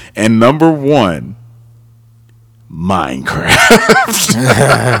 And number 1, Minecraft.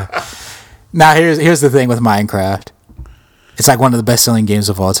 Now here's the thing with Minecraft. It's like one of the best-selling games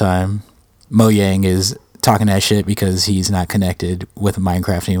of all time. Mojang is talking that shit because he's not connected with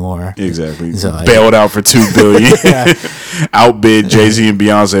Minecraft anymore. Exactly. So, bailed out for $2 billion. Yeah. Outbid Jay-Z and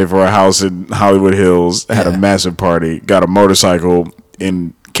Beyonce for a house in Hollywood Hills. Had a massive party. Got a motorcycle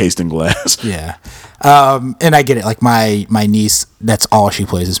encased in glass. Yeah. And I get it. Like my niece, that's all she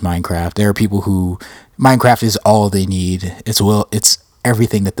plays is Minecraft. There are people who Minecraft is all they need. It's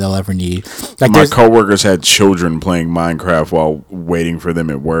everything that they'll ever need. Like my coworkers had children playing Minecraft while waiting for them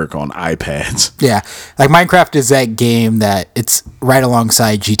at work on iPads. Yeah, like Minecraft is that game that it's right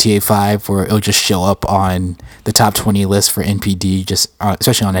alongside GTA 5, where it'll just show up on the top 20 list for NPD, just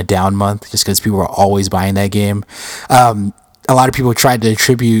especially on a down month, just because people are always buying that game. A lot of people tried to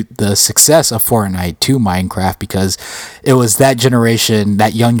attribute the success of Fortnite to Minecraft because it was that generation,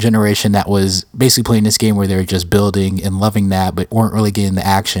 that young generation, that was basically playing this game where they were just building and loving that, but weren't really getting the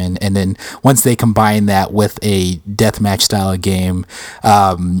action. And then once they combined that with a deathmatch style game,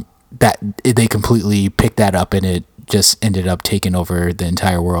 that they completely picked that up, and it just ended up taking over the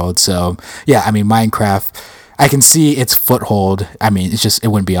entire world. So yeah, I mean, Minecraft, I can see its foothold. I mean, it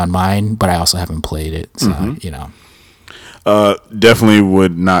wouldn't be on mine, but I also haven't played it, so you know. Definitely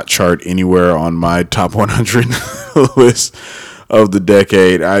would not chart anywhere on my top 100 list of the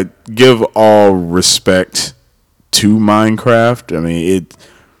decade. I give all respect to Minecraft. I mean,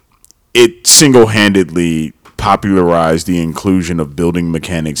 it single-handedly popularized the inclusion of building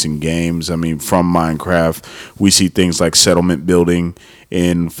mechanics in games. I mean, from Minecraft, we see things like settlement building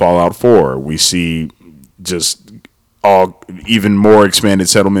in Fallout 4. We see just even more expanded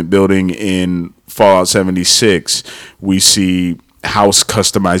settlement building in Fallout 76. We see house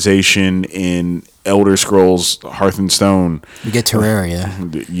customization in Elder Scrolls Hearth and Stone. You get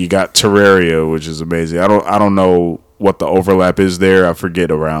Terraria. You got Terraria, which is amazing. I don't know what the overlap is there. I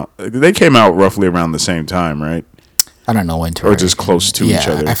forget around. They came out roughly around the same time, right? I don't know when Terraria or just close to each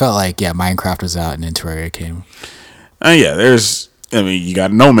other. I felt like Minecraft was out and then Terraria came. You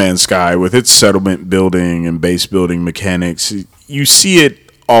got No Man's Sky with its settlement building and base building mechanics. You see it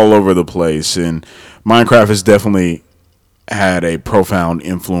all over the place, and Minecraft has definitely had a profound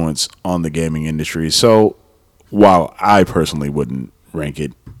influence on the gaming industry. So while I personally wouldn't rank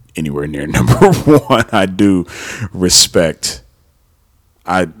it anywhere near number one, I do respect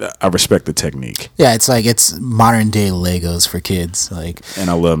I respect the technique. Yeah, it's modern day Legos for kids. And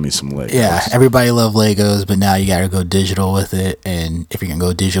I love me some Legos. Yeah, everybody love Legos, but now you gotta go digital with it. And if you're gonna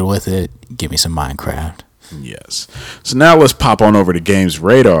go digital with it, give me some Minecraft. Yes. So now let's pop on over to Games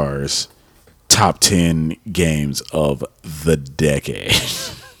Radar's top 10 games of the decade.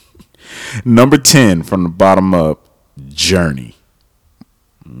 Number 10 from the bottom up, Journey.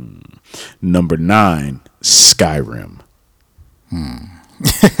 Number 9, Skyrim.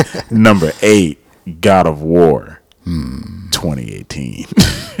 Number 8, God of War. 2018.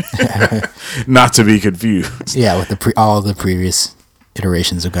 Not to be confused. Yeah, with all the previous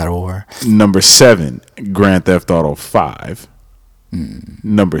iterations of God of War. Number 7, Grand Theft Auto 5.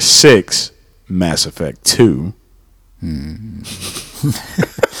 Number 6, Mass Effect 2.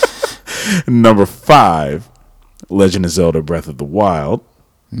 Number 5, Legend of Zelda Breath of the Wild.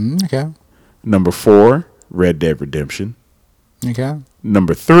 Okay. Number 4, Red Dead Redemption. Okay.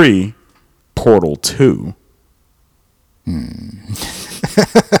 Number 3, Portal 2.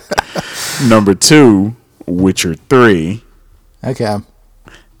 Number 2, Witcher 3. Okay.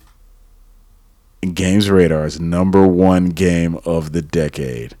 Games Radar's number 1 game of the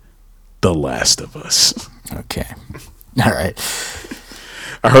decade, The Last of Us. Okay. All right.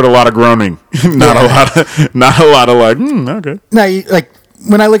 I heard a lot of groaning. Not a lot of like, okay. No,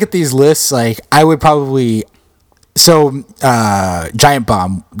 when I look at these lists, I would probably. So, Giant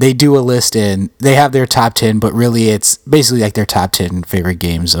Bomb, they do a list and they have their top 10, but really it's basically their top 10 favorite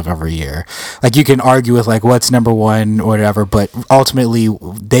games of every year. You can argue with what's number 1 or whatever, but ultimately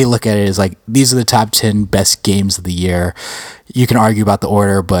they look at it as these are the top 10 best games of the year. You can argue about the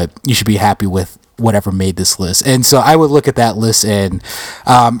order, but you should be happy with whatever made this list. And so I would look at that list and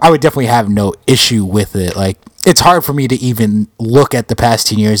I would definitely have no issue with it. It's hard for me to even look at the past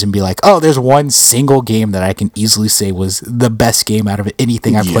 10 years and be like, oh, there's one single game that I can easily say was the best game out of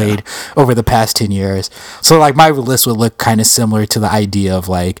anything I played over the past 10 years. So my list would look kind of similar to the idea of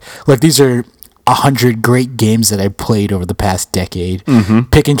look, these are 100 great games that I played over the past decade.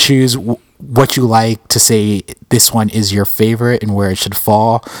 Pick and choose what you like to say this one is your favorite and where it should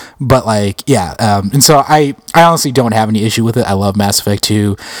fall. But and so I honestly don't have any issue with it. I love Mass Effect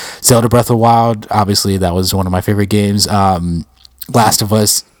 2, Zelda Breath of the Wild. Obviously that was one of my favorite games. Last of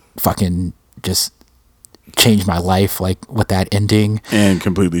Us, fucking just changed my life, like with that ending, and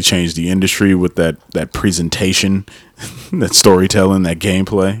completely changed the industry with that presentation, that storytelling, that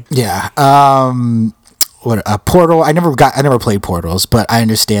gameplay. Yeah. What Portal? I never played Portals, but I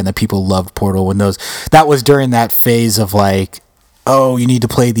understand that people loved Portal when that was during that phase of like, oh, you need to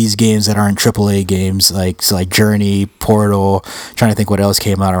play these games that aren't AAA games, like Journey, Portal. Trying to think what else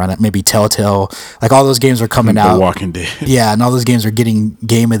came out around that. Maybe Telltale. Like all those games were coming out. The Walking Dead. Yeah, and all those games are getting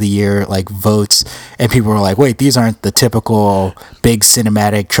Game of the Year like votes, and people were like, wait, these aren't the typical big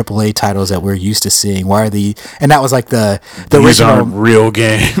cinematic AAA titles that we're used to seeing. Why are the? And that was like the these original aren't real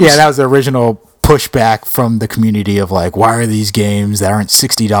games. Yeah, that was the original pushback from the community of like, why are these games that aren't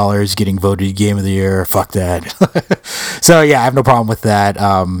 $60 getting voted Game of the Year? Fuck that. So yeah, I have no problem with that.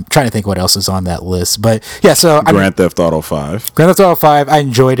 Trying to think what else is on that list, but yeah. So Grand Theft Auto 5. Grand Theft Auto 5, I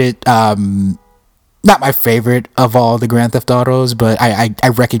enjoyed it. Not my favorite of all the Grand Theft Autos, but I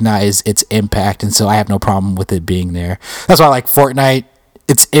recognize its impact, and so I have no problem with it being there. That's why I like Fortnite.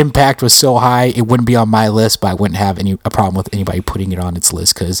 Its impact was so high, it wouldn't be on my list, but I wouldn't have a problem with anybody putting it on its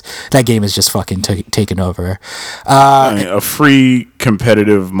list because that game is just fucking taken over. A free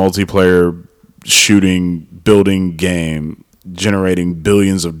competitive multiplayer shooting building game generating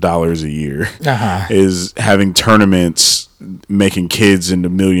billions of dollars a year is having tournaments, making kids into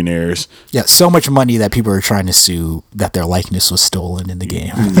millionaires. Yeah, so much money that people are trying to sue that their likeness was stolen in the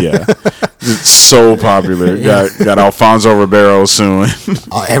game. Yeah, it's so popular. Got Alfonso Ribeiro suing.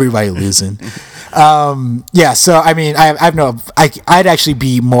 Everybody losing. Yeah, so I mean, I'd actually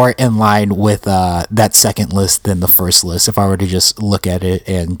be more in line with that second list than the first list if I were to just look at it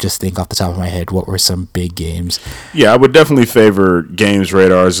and just think off the top of my head what were some big games. Yeah, I would definitely favor Games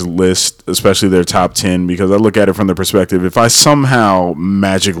Radar's list, especially their top 10, because I look at it from the perspective, if I somehow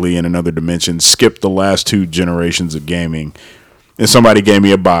magically in another dimension skip the last 2 generations of gaming and somebody gave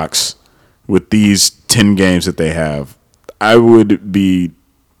me a box with these 10 games that they have, I would be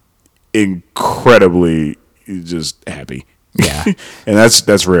incredibly just happy. Yeah. And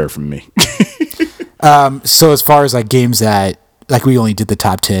that's rare for me. So as far as like games that like we only did the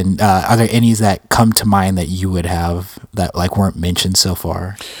top 10, are there any that come to mind that you would have that like weren't mentioned so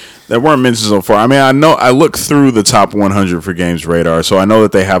far? That weren't mentioned so far. I mean, I know I looked through the top 100 for Games Radar, so I know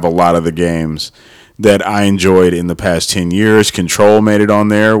that they have a lot of the games that I enjoyed in the past 10 years. Control made it on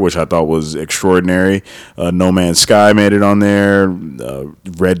there, which I thought was extraordinary. No Man's Sky made it on there.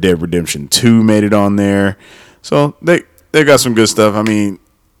 Red Dead Redemption 2 made it on there. So they got some good stuff. I mean,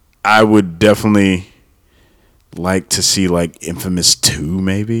 I would definitely like to see like Infamous 2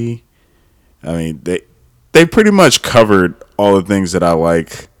 maybe. I mean, they pretty much covered all the things that I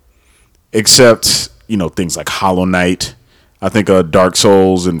like, except, things like Hollow Knight. I think Dark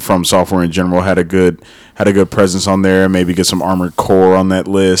Souls and From Software in general had a good presence on there. Maybe get some Armored Core on that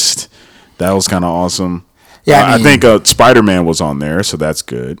list. That was kind of awesome. Yeah, I think Spider-Man was on there, so that's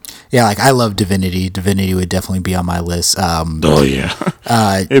good. Yeah, like I love Divinity. Divinity would definitely be on my list. Oh yeah,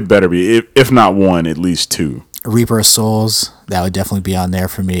 it better be. If not one, at least 2. Reaper of Souls, that would definitely be on there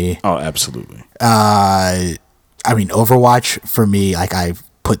for me. Oh, absolutely. I mean, Overwatch for me, like I've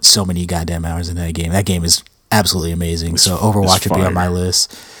put so many goddamn hours in that game. That game is absolutely amazing. So Overwatch would be on my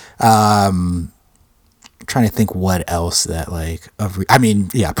list. Trying to think what else that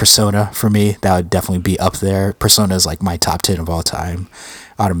Persona for me, that would definitely be up there. Persona is like my top 10 of all time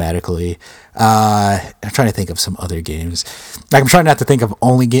automatically. I'm trying to think of some other games. Like I'm trying not to think of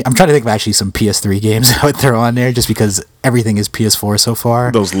only game. I'm trying to think of actually some PS3 games I would throw on there just because everything is PS4 so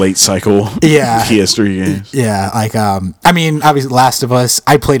far. Those late cycle PS3 games. Yeah, like I mean, obviously Last of Us,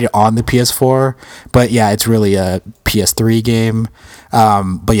 I played it on the PS4, but yeah, it's really a PS3 game.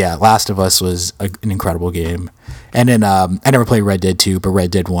 But yeah, Last of Us was an incredible game. And then I never played Red Dead 2, but Red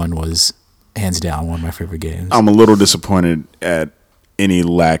Dead 1 was hands down one of my favorite games. I'm a little disappointed at any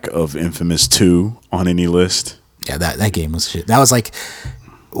lack of Infamous 2 on any list. Yeah, that game was shit. That was like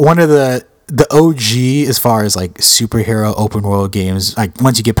one of the OG as far as like superhero open world games. Like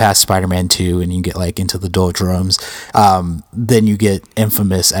once you get past Spider-Man 2 and you get like into the doldrums, then you get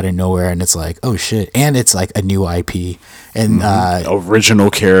Infamous out of nowhere and it's like, oh shit. And it's like a new IP and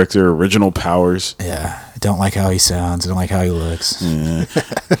original character, original powers. Yeah. I don't like how he sounds. I don't like how he looks. Yeah.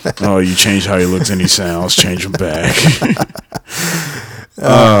 Oh, you change how he looks and he sounds, change him back.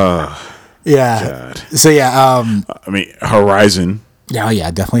 Yeah. God. So yeah, I mean, Horizon.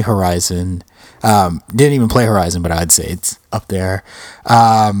 Yeah, definitely Horizon. Didn't even play Horizon, but I'd say it's up there.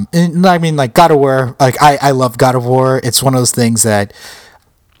 And I mean, like God of War. Like I love God of War. It's one of those things that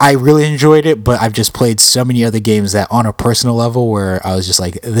I really enjoyed it, but I've just played so many other games that on a personal level where I was just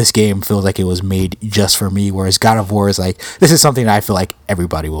like, this game feels like it was made just for me, whereas God of War is like, this is something that I feel like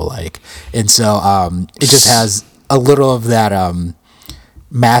everybody will like. And so it just has a little of that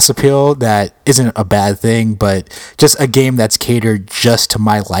mass appeal that isn't a bad thing, but just a game that's catered just to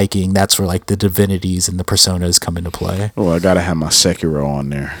my liking. That's where like the divinities and the personas come into play. Oh, I gotta have my Sekiro on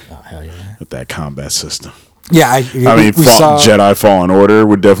there. Oh, hell yeah. With that combat system. Yeah, we saw Jedi Fallen Order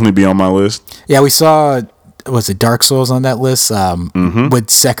would definitely be on my list. Yeah, we saw, was it Dark Souls on that list? Would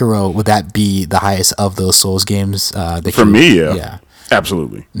Sekiro, would that be the highest of those Souls games? For me, yeah.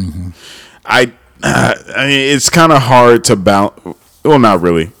 Absolutely. Mm-hmm. I mean, it's kind of hard to balance. Well, not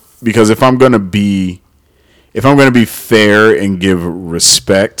really, because if I'm gonna be fair and give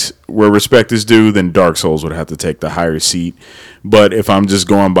respect where respect is due, then Dark Souls would have to take the higher seat. But if I'm just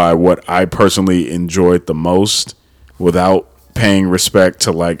going by what I personally enjoyed the most, without paying respect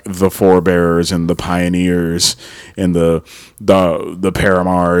to like the forebearers and the pioneers and the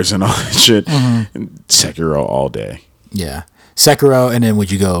Paramars and all that shit, Sekiro all day. Yeah, Sekiro, and then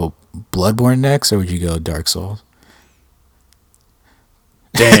would you go Bloodborne next, or would you go Dark Souls?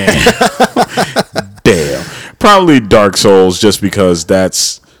 Damn. Probably Dark Souls, just because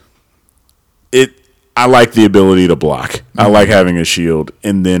that's it. I like the ability to block. I like having a shield.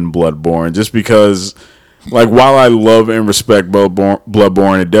 And then Bloodborne, just because, like, while I love and respect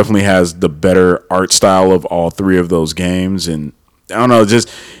Bloodborne, it definitely has the better art style of all three of those games. And I don't know, just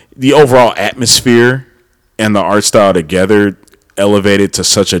the overall atmosphere and the art style together elevated to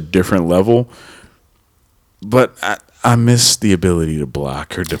such a different level. But I miss the ability to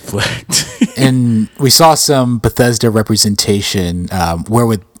block or deflect. And we saw some Bethesda representation. Where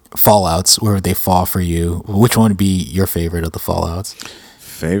would they fall for you? Which one would be your favorite of the Fallouts?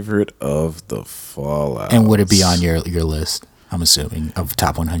 Favorite of the Fallouts. And would it be on your list, I'm assuming, of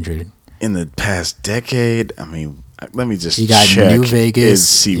top 100? In the past decade, I mean, let me just check. You got New Vegas, and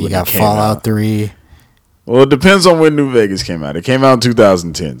see what you got Fallout 3. Well, it depends on when New Vegas came out. It came out in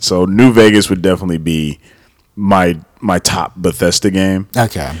 2010. So New Vegas would definitely be my top Bethesda game.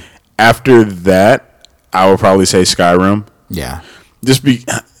 Okay. After that, I would probably say Skyrim. Yeah.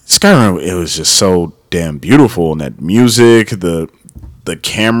 Skyrim, it was just so damn beautiful, and that music, the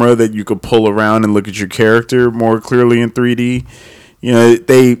camera that you could pull around and look at your character more clearly in 3D. You know,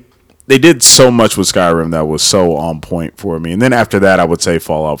 they did so much with Skyrim that was so on point for me. And then after that, I would say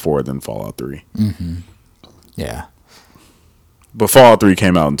Fallout 4, then Fallout 3. Mm-hmm. Yeah. But Fallout 3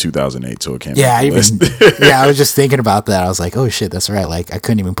 came out in 2008, so it came out. I was just thinking about that. I was like, oh shit, that's right. Like, I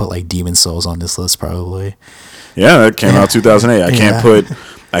couldn't even put like Demon Souls on this list, probably. Yeah, that came out 2008.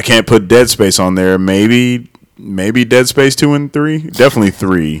 I can't put Dead Space on there. Maybe Dead Space 2 and 3. Definitely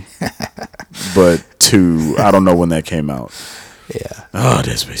 3. But 2, I don't know when that came out. Yeah. Oh,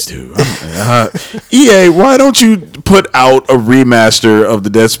 Dead Space 2. EA, why don't you put out a remaster of the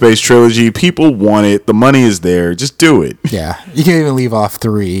Dead Space trilogy? People want it. The money is there. Just do it. Yeah. You can even leave off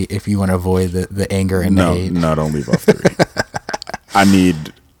 3 if you want to avoid the anger and the hate. No, don't leave off 3.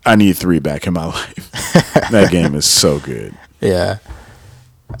 I need 3 back in my life. That game is so good. Yeah.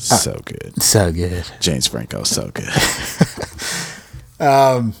 So good. So good. James Franco, so good.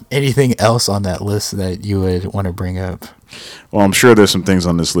 Anything else on that list that you would want to bring up? Well, I'm sure there's some things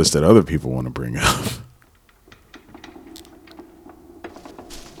on this list that other people want to bring up.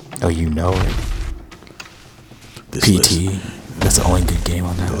 Oh, you know it. This PT. List. That's the only good game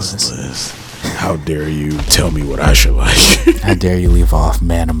on that list. How dare you tell me what I should like? How dare you leave off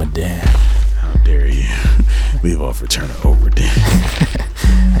Man of Medan? How dare you leave off Return of Obra Dinn?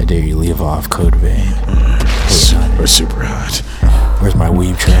 How dare you leave off Code Vein? Or Super Hot. Where's my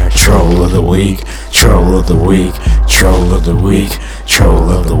weeb track? Troll of the week. Troll of the week. Troll of the week.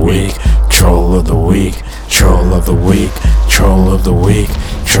 Troll of the week. Troll of the week. Troll of the week. Troll of the week.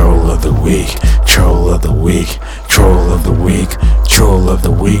 Troll of the week. Troll of the week. Troll of the week. Troll of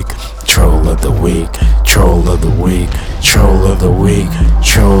the week. Troll of the week. Troll of the week. Troll of the week.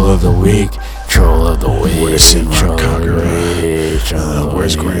 Troll of the week. Troll of the week. Where's Sinrock Kagura?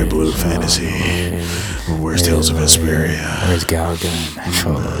 Where's Grand Blue Fantasy? Where's Tales of Vesperia? Where's Galgun?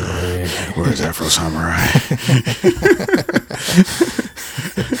 Troll of the week. Where's Afro Samurai?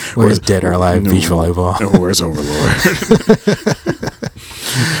 Where's Dead or Alive Beach Volleyball? Where's Overlord?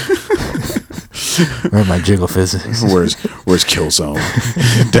 Where's my jiggle physics? Where's Killzone?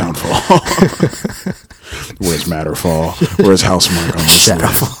 Downfall. Where's Matterfall? Where's Housemarque on the Sled?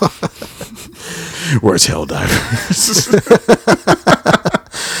 Where's Helldivers?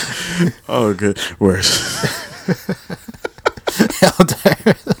 Oh, good. Where's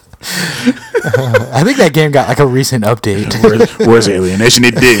Helldivers? I think that game got like a recent update. Where's Alienation?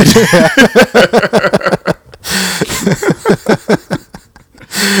 It did.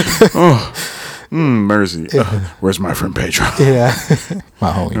 Mercy. Where's my friend Pedro? Yeah.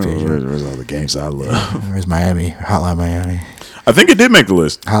 My homie Pedro. Where's all the games I love? Where's Miami? Hotline Miami. I think it did make the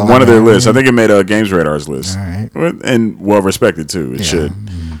list. Hotline One of their Miami. lists. I think it made a Games Radar's list. All right. And well respected too. It should.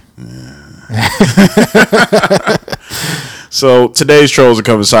 So today's trolls are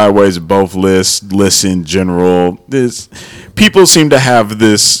coming sideways at both lists in general. People seem to have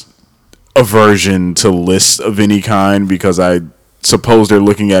this aversion to lists of any kind because I suppose they're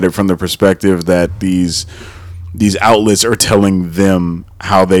looking at it from the perspective that these outlets are telling them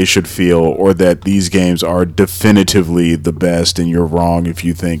how they should feel, or that these games are definitively the best and you're wrong if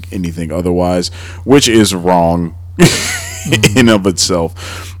you think anything otherwise, which is wrong in of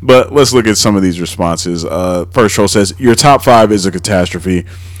itself. But let's look at some of these responses. First troll says, your top 5 is a catastrophe.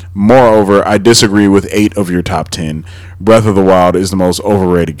 Moreover, I disagree with 8 of your top 10. Breath of the Wild is the most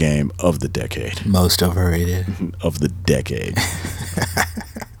overrated game of the decade. Most overrated. Of the decade.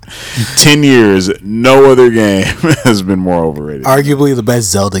 10 years, no other game has been more overrated. Arguably the best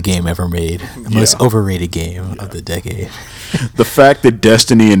Zelda game ever made. The most overrated game of the decade. The fact that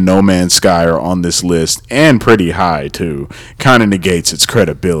Destiny and No Man's Sky are on this list, and pretty high too, kind of negates its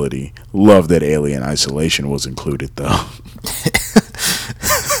credibility. Love that Alien Isolation was included though.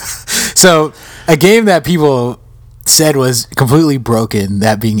 So, a game that people said was completely broken,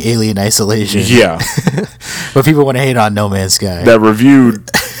 that being Alien Isolation. Yeah. But people want to hate on No Man's Sky. That reviewed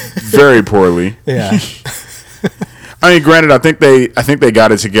very poorly. Yeah. I mean, granted, I think they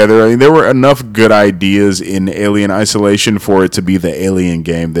got it together. I mean, there were enough good ideas in Alien Isolation for it to be the Alien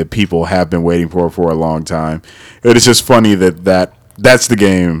game that people have been waiting for a long time. It is just funny that's the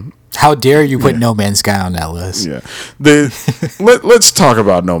game. How dare you put No Man's Sky on that list? Yeah. Let's talk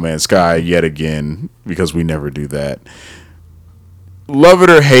about No Man's Sky yet again, because we never do that. Love it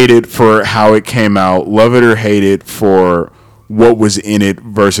or hate it for how it came out. Love it or hate it for what was in it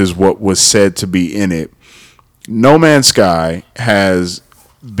versus what was said to be in it. No Man's Sky has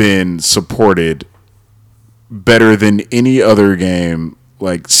been supported better than any other game,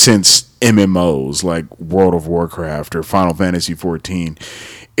 like since MMOs like World of Warcraft or Final Fantasy XIV.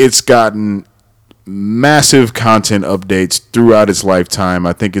 It's gotten massive content updates throughout its lifetime.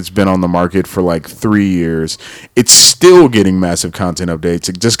 I think it's been on the market for like 3 years. It's still getting massive content updates.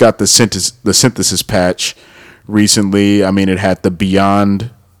 It just got the synthesis patch recently. I mean, it had the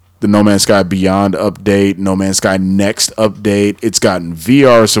No Man's Sky Beyond update, No Man's Sky Next update. It's gotten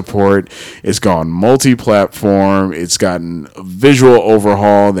VR support. It's gone multi-platform. It's gotten a visual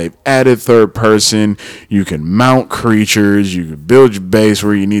overhaul. They've added third person. You can mount creatures. You can build your base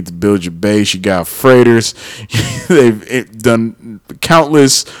where you need to build your base. You got freighters. They've done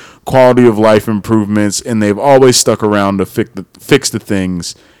countless quality of life improvements, and they've always stuck around to fix the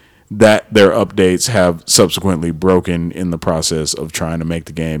things that their updates have subsequently broken in the process of trying to make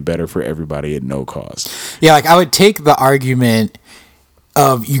the game better for everybody at no cost. Yeah, like I would take the argument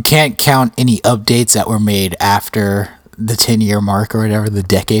of you can't count any updates that were made after the 10-year mark or whatever, the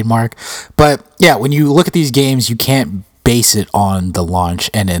decade mark. But yeah, when you look at these games, you can't base it on the launch,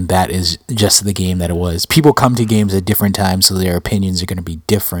 and then that is just the game that it was. People come to games at different times, so their opinions are going to be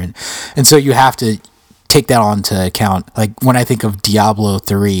different. And so you have to take that on to account. Like when I think of Diablo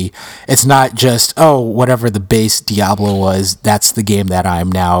 3, it's not just, whatever the base Diablo was, that's the game that I'm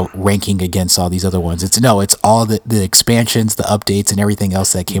now ranking against all these other ones. It's all the expansions, the updates, and everything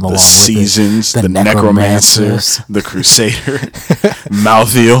else that came along with seasons, the Necromancer, the Crusader,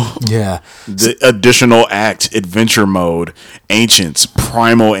 Malthael, yeah, the additional act, adventure mode, Ancients,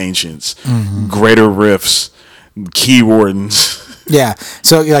 Primal Ancients, Greater Rifts, Key Wardens. Yeah,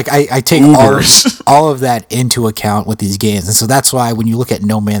 so like I take all of that into account with these games, and so that's why when you look at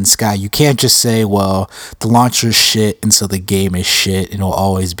No Man's Sky, you can't just say, well, the launcher's shit, and so the game is shit, and it'll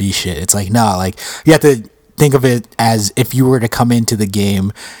always be shit. It's like, nah, like you have to think of it as if you were to come into the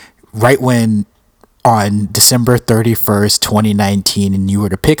game right when on December 31st, 2019, and you were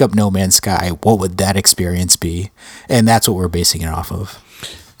to pick up No Man's Sky, what would that experience be? And that's what we're basing it off of.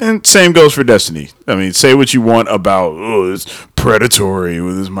 And same goes for Destiny. I mean, say what you want about, it's predatory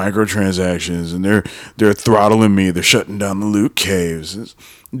with its microtransactions, and they're throttling me, they're shutting down the loot caves.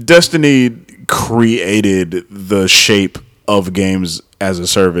 Destiny created the shape of games as a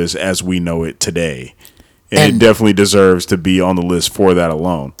service as we know it today. And it definitely deserves to be on the list for that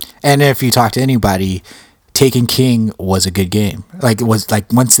alone. And if you talk to anybody, Taken King was a good game. Like it was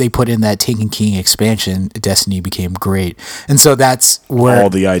like once they put in that Taken King expansion, Destiny became great. And so that's where all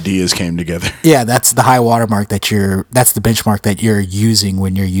the ideas came together. Yeah, that's the high watermark that's the benchmark that you're using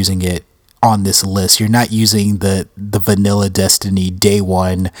when you're using it on this list. You're not using the vanilla Destiny day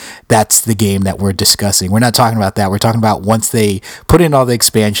one. That's the game that we're discussing. We're not talking about that. We're talking about once they put in all the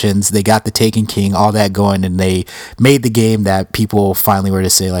expansions, they got the Taken King, all that going, and they made the game that people finally were to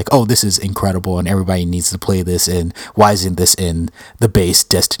say like, oh, this is incredible and everybody needs to play this, and why isn't this in the base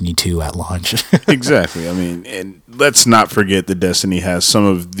Destiny 2 at launch? Exactly. I mean, and let's not forget that Destiny has some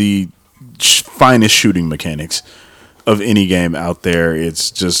of the finest shooting mechanics of any game out there. It's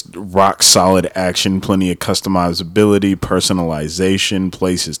just rock solid action, plenty of customizability, personalization,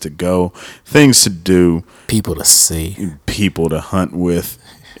 places to go, things to do, People to see. people to hunt with.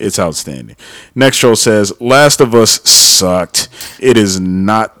 It's outstanding. Next troll says, Last of Us sucked. It is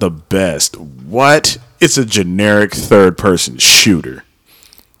not the best. What? It's a generic third person shooter.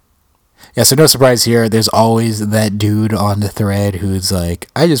 Yeah, so no surprise here. There's always that dude on the thread who's like,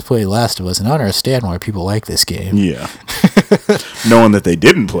 I just played Last of Us and I don't understand why people like this game. Yeah. Knowing that they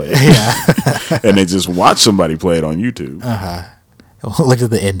didn't play it. Yeah. And they just watched somebody play it on YouTube. Looked at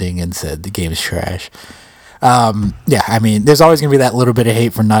the ending and said the game is trash. Yeah, I mean, there's always going to be that little bit of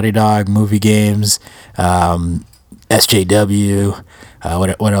hate for Naughty Dog, movie games, SJW.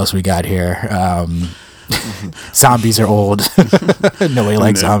 What else we got here? Zombies are old. Nobody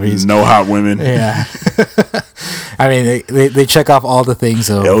likes zombies. No hot women. Yeah. I mean, they check off all the things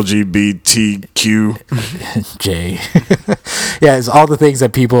of LGBTQ. J. Yeah, it's all the things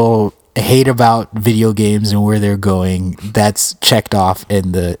that people hate about video games and where they're going. That's checked off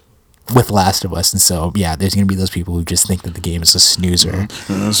with Last of Us. And so, yeah, there's going to be those people who just think that the game is a snoozer.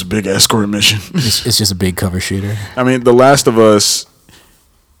 It's a big escort mission. It's just a big cover shooter. I mean, The Last of Us,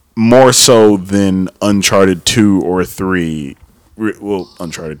 more so than Uncharted 2 or 3. Well,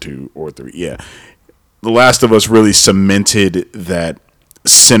 Uncharted 2 or 3, yeah. The Last of Us really cemented that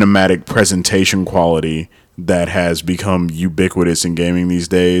cinematic presentation quality that has become ubiquitous in gaming these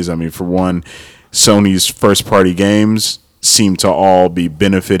days. I mean, for one, Sony's first-party games seem to all be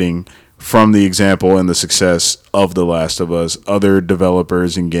benefiting from the example and the success of The Last of Us. Other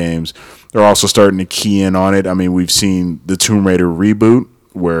developers and games, they're also starting to key in on it. I mean, we've seen the Tomb Raider reboot,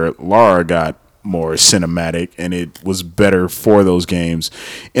 where Lara got more cinematic, and it was better for those games.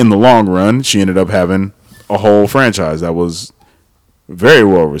 In the long run, she ended up having a whole franchise that was very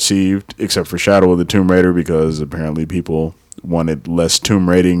well received, except for Shadow of the Tomb Raider, because apparently people wanted less tomb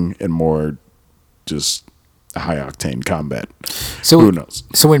raiding and more just high octane combat. So who knows?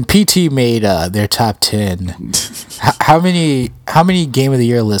 So when PT made their top 10, how many Game of the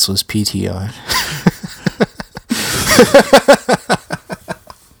Year lists was PT on?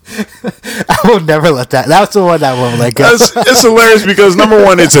 I will never let that. That's the one I won't let go. It's hilarious because number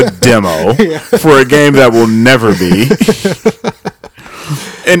one, it's a demo for a game that will never be.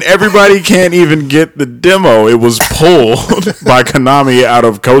 And everybody can't even get the demo. It was pulled by Konami out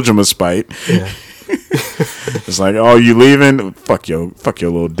of Kojima's spite. Yeah. It's like, oh, you leaving? Fuck your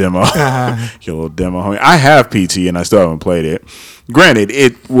little demo. Your little demo, homie. I have PT and I still haven't played it. Granted,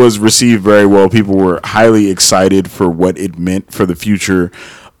 it was received very well. People were highly excited for what it meant for the future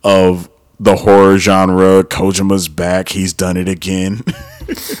of the horror genre. Kojima's back. He's done it again.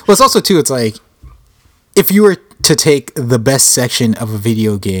 Well, it's also, too, it's like, if you were to take the best section of a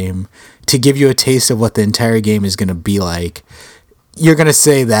video game to give you a taste of what the entire game is going to be like, you're going to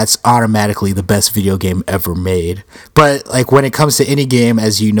say that's automatically the best video game ever made. But like when it comes to any game,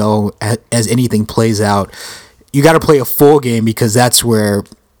 as you know, as anything plays out, you got to play a full game, because that's where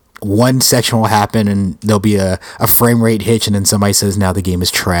one section will happen and there'll be a frame rate hitch, and then somebody says now the game is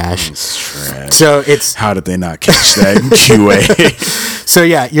trash. It's trash. So it's, how did they not catch that in QA? So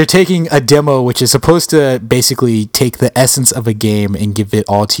yeah, you're taking a demo which is supposed to basically take the essence of a game and give it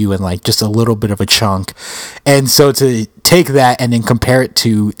all to you in like just a little bit of a chunk. And so to take that and then compare it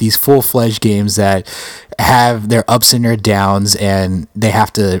to these full-fledged games that have their ups and their downs, and they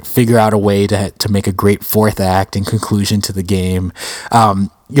have to figure out a way to make a great fourth act and conclusion to the game.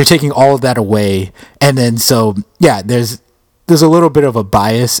 You're taking all of that away, and then so yeah, there's a little bit of a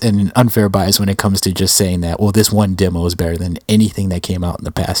bias and an unfair bias when it comes to just saying that, well, this one demo is better than anything that came out in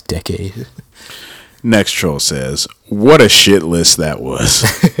the past decade. Next troll says, what a shit list that was.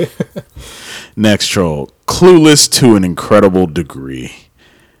 Next troll, clueless to an incredible degree.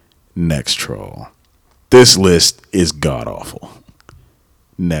 Next troll, this list is god awful.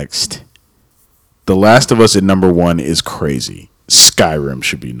 Next, The Last of Us at number 1 is crazy. Skyrim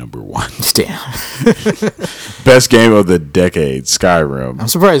should be number 1. Damn. Best game of the decade, Skyrim. I'm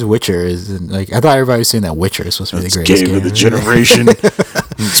surprised Witcher isn't, like, I thought everybody was saying that Witcher is supposed to be the greatest game of the generation.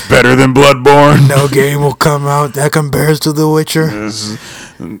 It's better than Bloodborne. No game will come out that compares to The Witcher.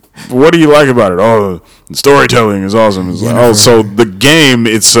 What do you like about it? Oh, The storytelling is awesome. It's like, oh, so the game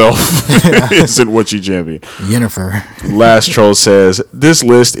itself isn't what you champion. Yennefer. Last Troll says, this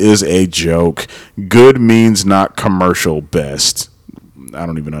list is a joke. Good means not commercial best. I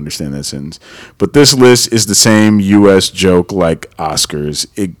don't even understand that sentence. But this list is the same U.S. joke like Oscars.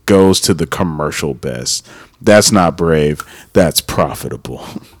 It goes to the commercial best. That's not brave. That's profitable.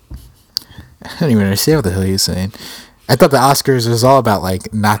 I don't even understand what the hell you're saying. I thought the Oscars was all about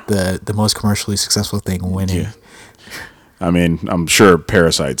like not the most commercially successful thing winning. Yeah. I mean, I'm sure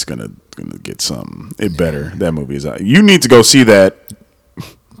Parasite's gonna get something. It better. That movie is out. You need to go see that.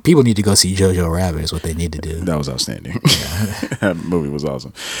 People need to go see Jojo Rabbit is what they need to do. That was outstanding. That movie was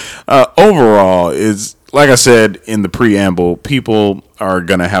awesome. Overall, is like I said in the preamble, people are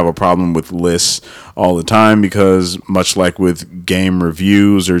going to have a problem with lists all the time because much like with game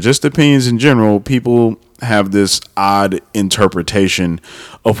reviews or just opinions in general, people have this odd interpretation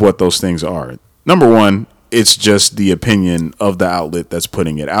of what those things are. Number one, it's just the opinion of the outlet that's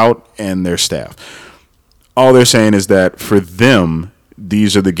putting it out and their staff. All they're saying is that for them,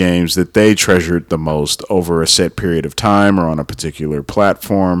 these are the games that they treasured the most over a set period of time or on a particular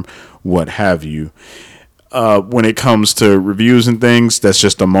platform, what have you. When it comes to reviews and things, that's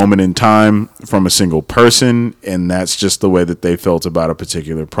just a moment in time from a single person, and that's just the way that they felt about a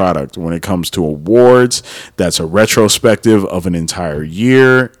particular product. When it comes to awards, that's a retrospective of an entire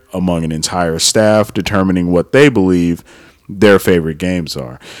year among an entire staff determining what they believe their favorite games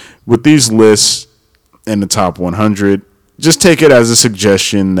are. With these lists in the top 100, just take it as a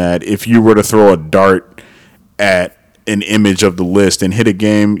suggestion that if you were to throw a dart at an image of the list and hit a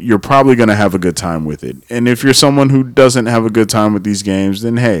game, you're probably going to have a good time with it. And if you're someone who doesn't have a good time with these games,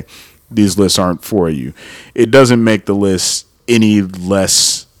 then hey, these lists aren't for you. It doesn't make the list any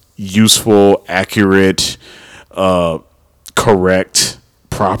less useful, accurate, correct,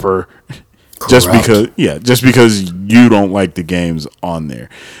 proper. Just because you don't like the games on there.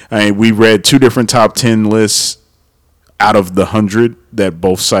 I mean, we read 2 different top 10 lists out of the 100 that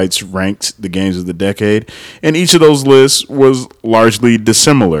both sites ranked the games of the decade, and each of those lists was largely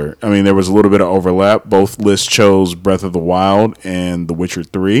dissimilar. I mean, there was a little bit of overlap. Both lists chose Breath of the Wild and The Witcher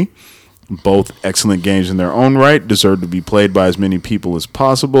 3. Both excellent games in their own right, deserve to be played by as many people as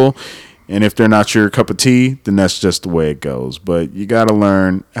possible. And if they're not your cup of tea, then that's just the way it goes. But you got to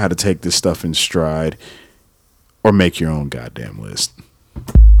learn how to take this stuff in stride or make your own goddamn list.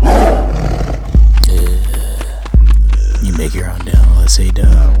 You make your own damn list, hey dog.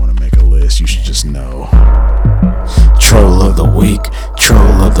 I don't want to make a list. You should just know. Troll of the week,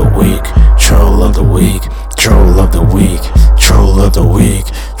 troll of the week, troll of the week, troll of the week, troll of the week,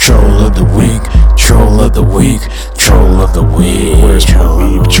 troll of the week, troll of the week, troll of the week. Where's my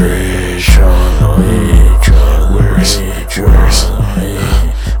weeb trash?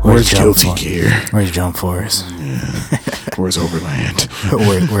 Where's Guilty Gear? Where's Jump Force? Yeah. Where's Overland?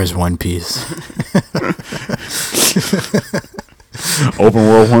 Where's One Piece? Open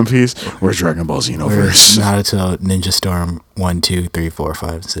World One Piece? Where's Dragon Ball Xenoverse? Naruto, Ninja Storm 1, 2, 3, 4,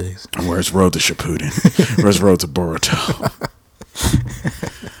 5, 6. Where's Road to Shippuden? Where's Road to Boruto?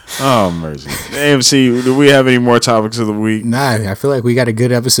 Oh, mercy. AMC, do we have any more topics of the week? Nah, I feel like we got a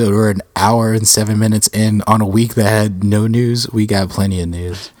good episode. We're an hour and 7 minutes in on a week that had no news. We got plenty of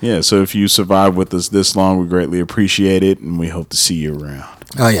news. Yeah, so if you survive with us this long, we greatly appreciate it, and we hope to see you around.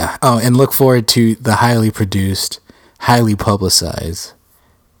 Oh, yeah. Oh, and look forward to the highly produced, highly publicized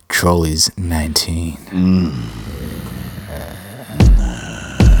Trolleys 19.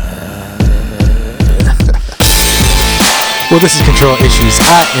 Well, this is Control Issues.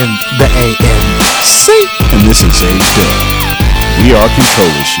 I am the AMC. And this is A-Dub. We are Control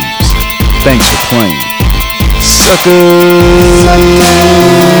Issues. Thanks for playing.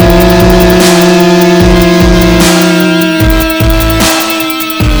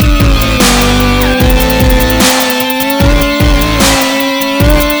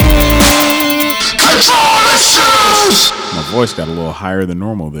 My voice got a little higher than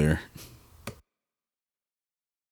normal there.